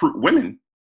and recruit women,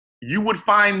 you would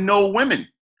find no women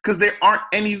because there aren't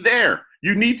any there.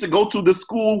 You need to go to the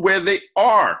school where they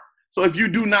are. So if you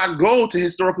do not go to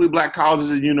historically Black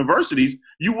colleges and universities,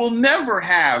 you will never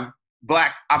have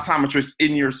Black optometrists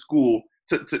in your school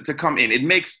to come in. It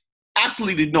makes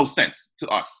absolutely no sense to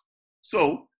us.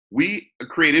 So we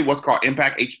created what's called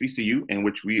Impact HBCU, in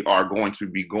which we are going to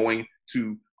be going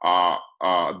to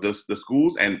the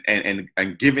schools and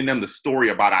giving them the story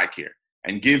about Eyecare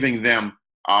and giving them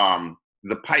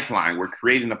the pipeline. We're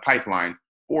creating a pipeline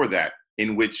for that,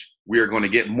 in which we are going to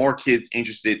get more kids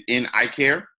interested in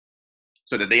Eyecare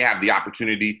so that they have the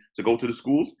opportunity to go to the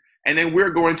schools. And then we're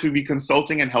going to be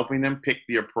consulting and helping them pick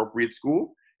the appropriate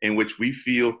school in which we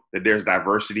feel that there's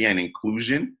diversity and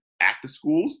inclusion at the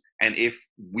schools. And if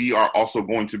we are also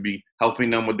going to be helping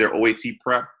them with their OAT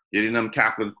prep, getting them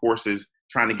Kaplan courses,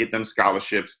 trying to get them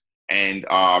scholarships, and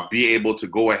be able to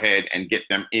go ahead and get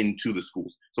them into the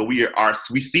schools. So we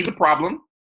see the problem,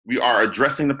 we are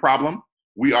addressing the problem,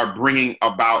 we are bringing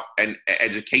about an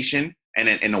education and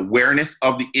an awareness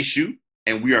of the issue,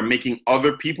 and we are making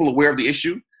other people aware of the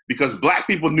issue, because Black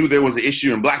people knew there was an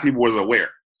issue and Black people was aware.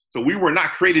 So we were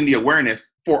not creating the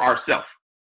awareness for ourselves.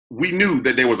 We knew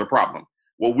that there was a problem.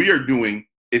 What we are doing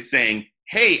is saying,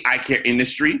 hey, Eyecare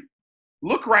industry,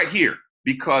 look right here,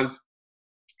 because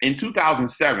in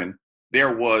 2007,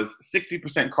 there was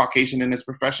 60% Caucasian in this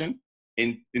profession.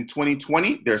 In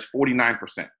 2020, there's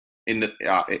 49% in the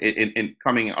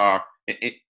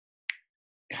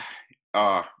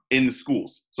in the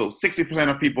schools. So 60%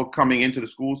 of people coming into the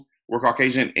schools were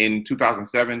Caucasian in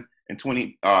 2007. In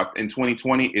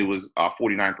 2020, it was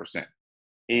 49%.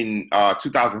 In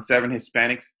 2007,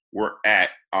 Hispanics were at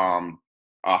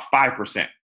 5%.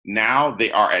 Now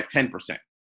they are at 10%.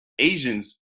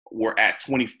 Asians were at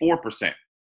 24%.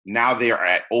 Now they are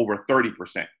at over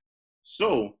 30%.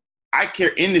 So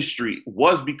Eyecare industry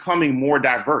was becoming more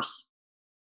diverse,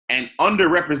 and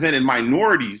underrepresented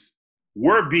minorities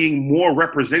were being more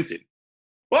represented.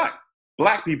 But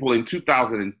Black people in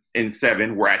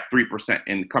 2007 were at 3%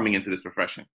 in coming into this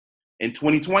profession. In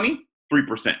 2020,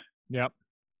 3%. Yep.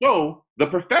 So the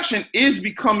profession is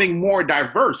becoming more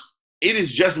diverse. It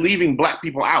is just leaving Black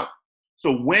people out.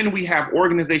 So when we have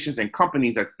organizations and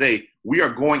companies that say we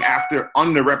are going after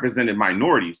underrepresented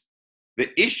minorities, the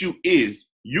issue is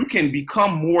you can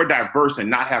become more diverse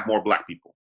and not have more Black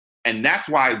people. And that's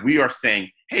why we are saying,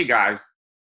 hey guys,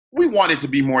 we want it to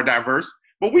be more diverse,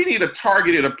 but we need a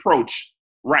targeted approach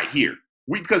right here.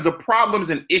 Because the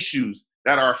problems and issues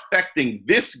that are affecting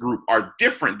this group are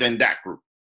different than that group.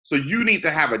 So you need to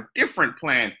have a different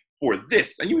plan for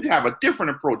this, and you need to have a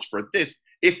different approach for this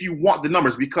if you want the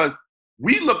numbers, because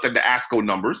we looked at the ASCO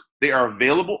numbers. They are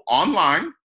available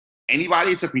online.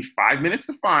 Anybody, it took me 5 minutes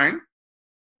to find.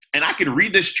 And I can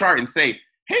read this chart and say,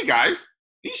 hey guys,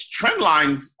 these trend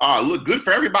lines look good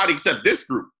for everybody except this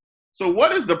group. So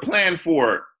what is the plan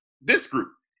for this group?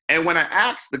 And when I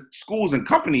asked the schools and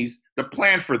companies the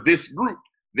plan for this group,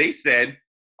 they said,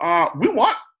 we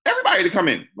want everybody to come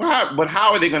in. But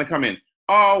how are they going to come in?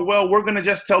 Oh, well, we're going to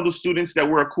just tell the students that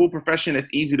we're a cool profession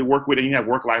that's easy to work with and you have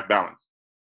work-life balance.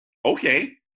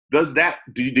 Okay,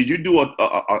 did you do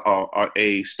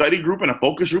a study group and a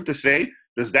focus group to say,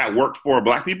 does that work for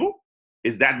Black people?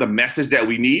 Is that the message that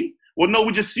we need? Well, no,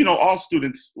 we just, all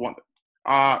students want it.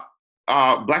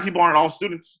 Black people aren't all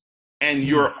students, and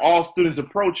your all students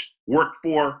approach worked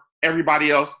for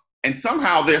everybody else. And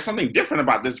somehow there's something different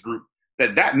about this group,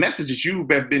 that message that you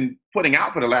have been putting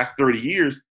out for the last 30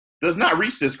 years does not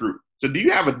reach this group. So do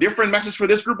you have a different message for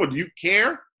this group, or do you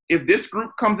care if this group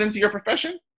comes into your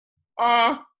profession?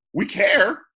 We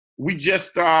care. We're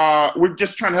just trying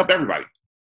to help everybody.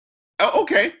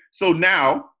 Okay, so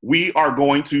now we are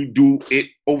going to do it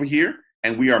over here,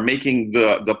 and we are making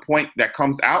the point that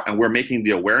comes out, and we're making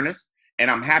the awareness. And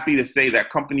I'm happy to say that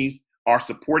companies are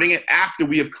supporting it after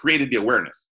we have created the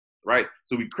awareness, right?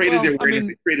 So we created the awareness,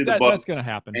 we created the buzz. That's going to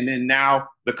happen. And then now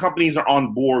the companies are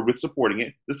on board with supporting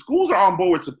it. The schools are on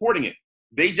board with supporting it.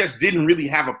 They just didn't really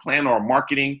have a plan or a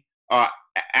marketing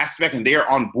aspect, and they are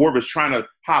on board with trying to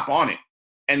hop on it.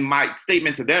 And my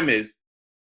statement to them is,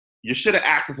 you should have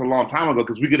asked us a long time ago,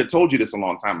 because we could have told you this a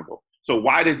long time ago. So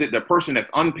why is it the person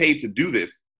that's unpaid to do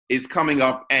this is coming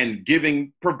up and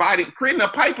creating a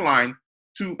pipeline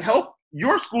to help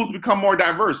your schools become more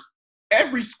diverse?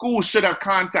 Every school should have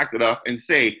contacted us and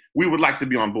say, we would like to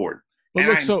be on board. But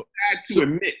and I'm sad to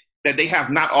admit that they have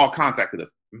not all contacted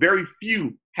us. Very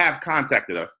few have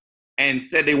contacted us and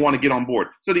said they want to get on board.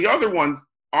 So the other ones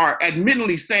are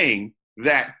admittedly saying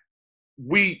that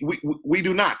we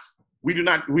do not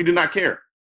care.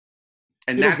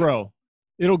 And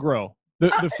It'll grow.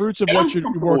 The fruits of what you're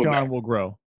working on will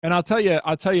grow. And I'll tell you,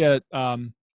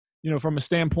 from a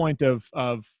standpoint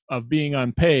of being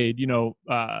unpaid,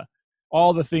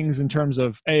 all the things in terms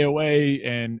of AOA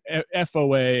and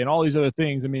FOA and all these other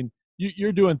things. I mean,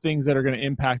 you're doing things that are going to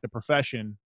impact the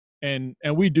profession, and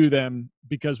we do them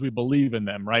because we believe in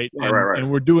them, right? Right.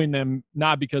 And we're doing them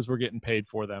not because we're getting paid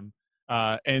for them.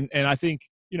 And I think,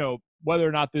 whether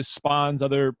or not this spawns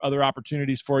other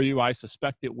opportunities for you, I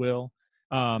suspect it will.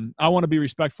 I want to be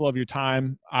respectful of your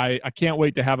time. I can't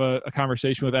wait to have a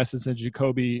conversation with Essence and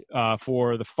Jacoby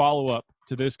for the follow-up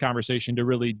to this conversation to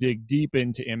really dig deep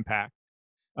into impact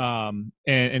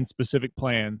and specific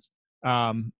plans.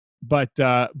 But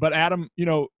Adam,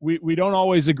 we don't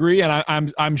always agree,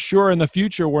 and I'm sure in the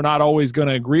future we're not always going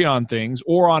to agree on things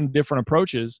or on different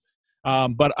approaches.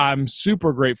 But I'm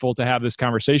super grateful to have this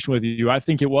conversation with you. I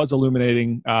think it was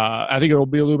illuminating. I think it will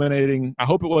be illuminating. I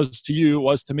hope it was to you, it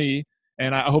was to me,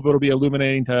 and I hope it'll be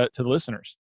illuminating to the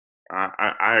listeners.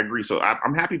 I agree. So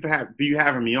I'm happy for you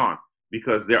having me on,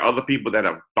 because there are other people that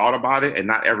have thought about it, and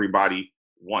not everybody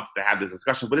wants to have this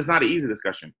discussion. But it's not an easy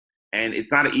discussion, and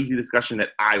it's not an easy discussion that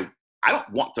I don't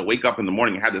want to wake up in the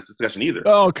morning and have this discussion either.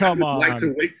 Oh, come on!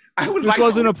 This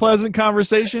wasn't a pleasant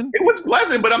conversation. It was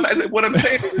pleasant, but what I'm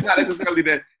saying is it's not necessarily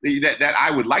that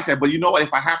I would like that. But you know what?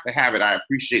 If I have to have it, I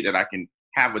appreciate that I can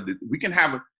have we can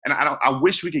have it. And I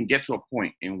wish we can get to a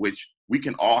point in which we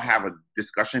can all have a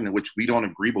discussion in which we don't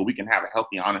agree, but we can have a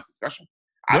healthy, honest discussion.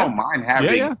 Yeah. I don't mind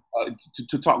having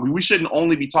to talk. We shouldn't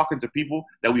only be talking to people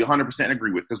that we 100%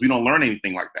 agree with, because we don't learn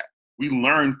anything like that. We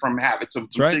learn from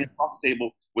sitting across the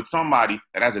table with somebody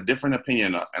that has a different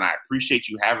opinion than us. And I appreciate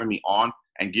you having me on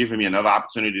and giving me another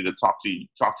opportunity to talk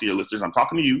to your listeners. I'm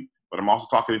talking to you, but I'm also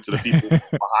talking to the people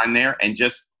behind there. And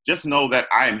just know that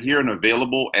I am here and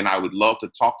available, and I would love to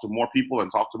talk to more people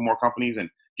and talk to more companies and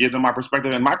give them my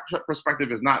perspective. And my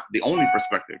perspective is not the only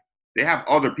perspective. They have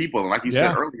other people. And like you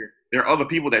said earlier, there are other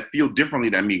people that feel differently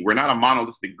than me. We're not a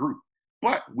monolithic group,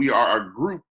 but we are a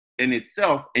group in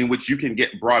itself in which you can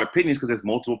get broad opinions because there's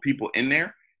multiple people in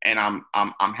there. And I'm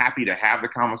happy to have the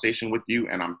conversation with you,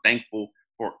 and I'm thankful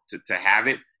to have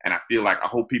it. And I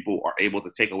hope people are able to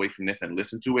take away from this and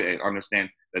listen to it and understand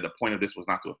that the point of this was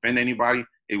not to offend anybody.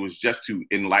 It was just to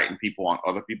enlighten people on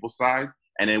other people's side.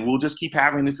 And then we'll just keep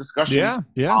having this discussion. And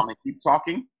keep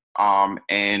talking.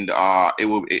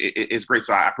 It's great.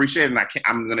 So I appreciate it. And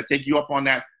I'm going to take you up on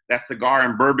that cigar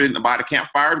and bourbon by the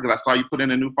campfire, because I saw you put in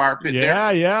a new fire pit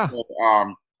there. Yeah. So,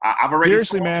 I've already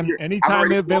seriously, man. Anytime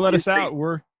they let us out,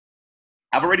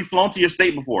 I've already flown to your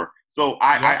state before, so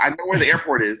I know where the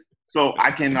airport is, so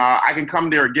I can come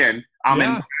there again.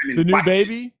 The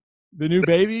new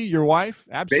baby, your wife,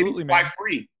 absolutely, babies man. Fly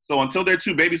free. So until they're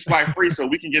two, babies fly free, so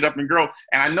we can get up and grow.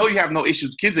 And I know you have no issues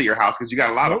with kids at your house because you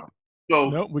got a lot of them.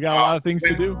 So we got a lot of things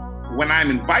to do. When I'm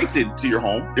invited to your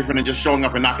home, different than just showing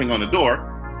up and knocking on the door,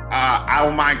 I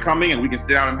don't mind coming, and we can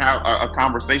sit down and have a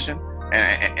conversation.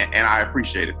 And I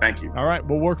appreciate it. Thank you. All right.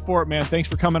 We'll work for it, man. Thanks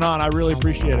for coming on. I really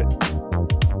appreciate it.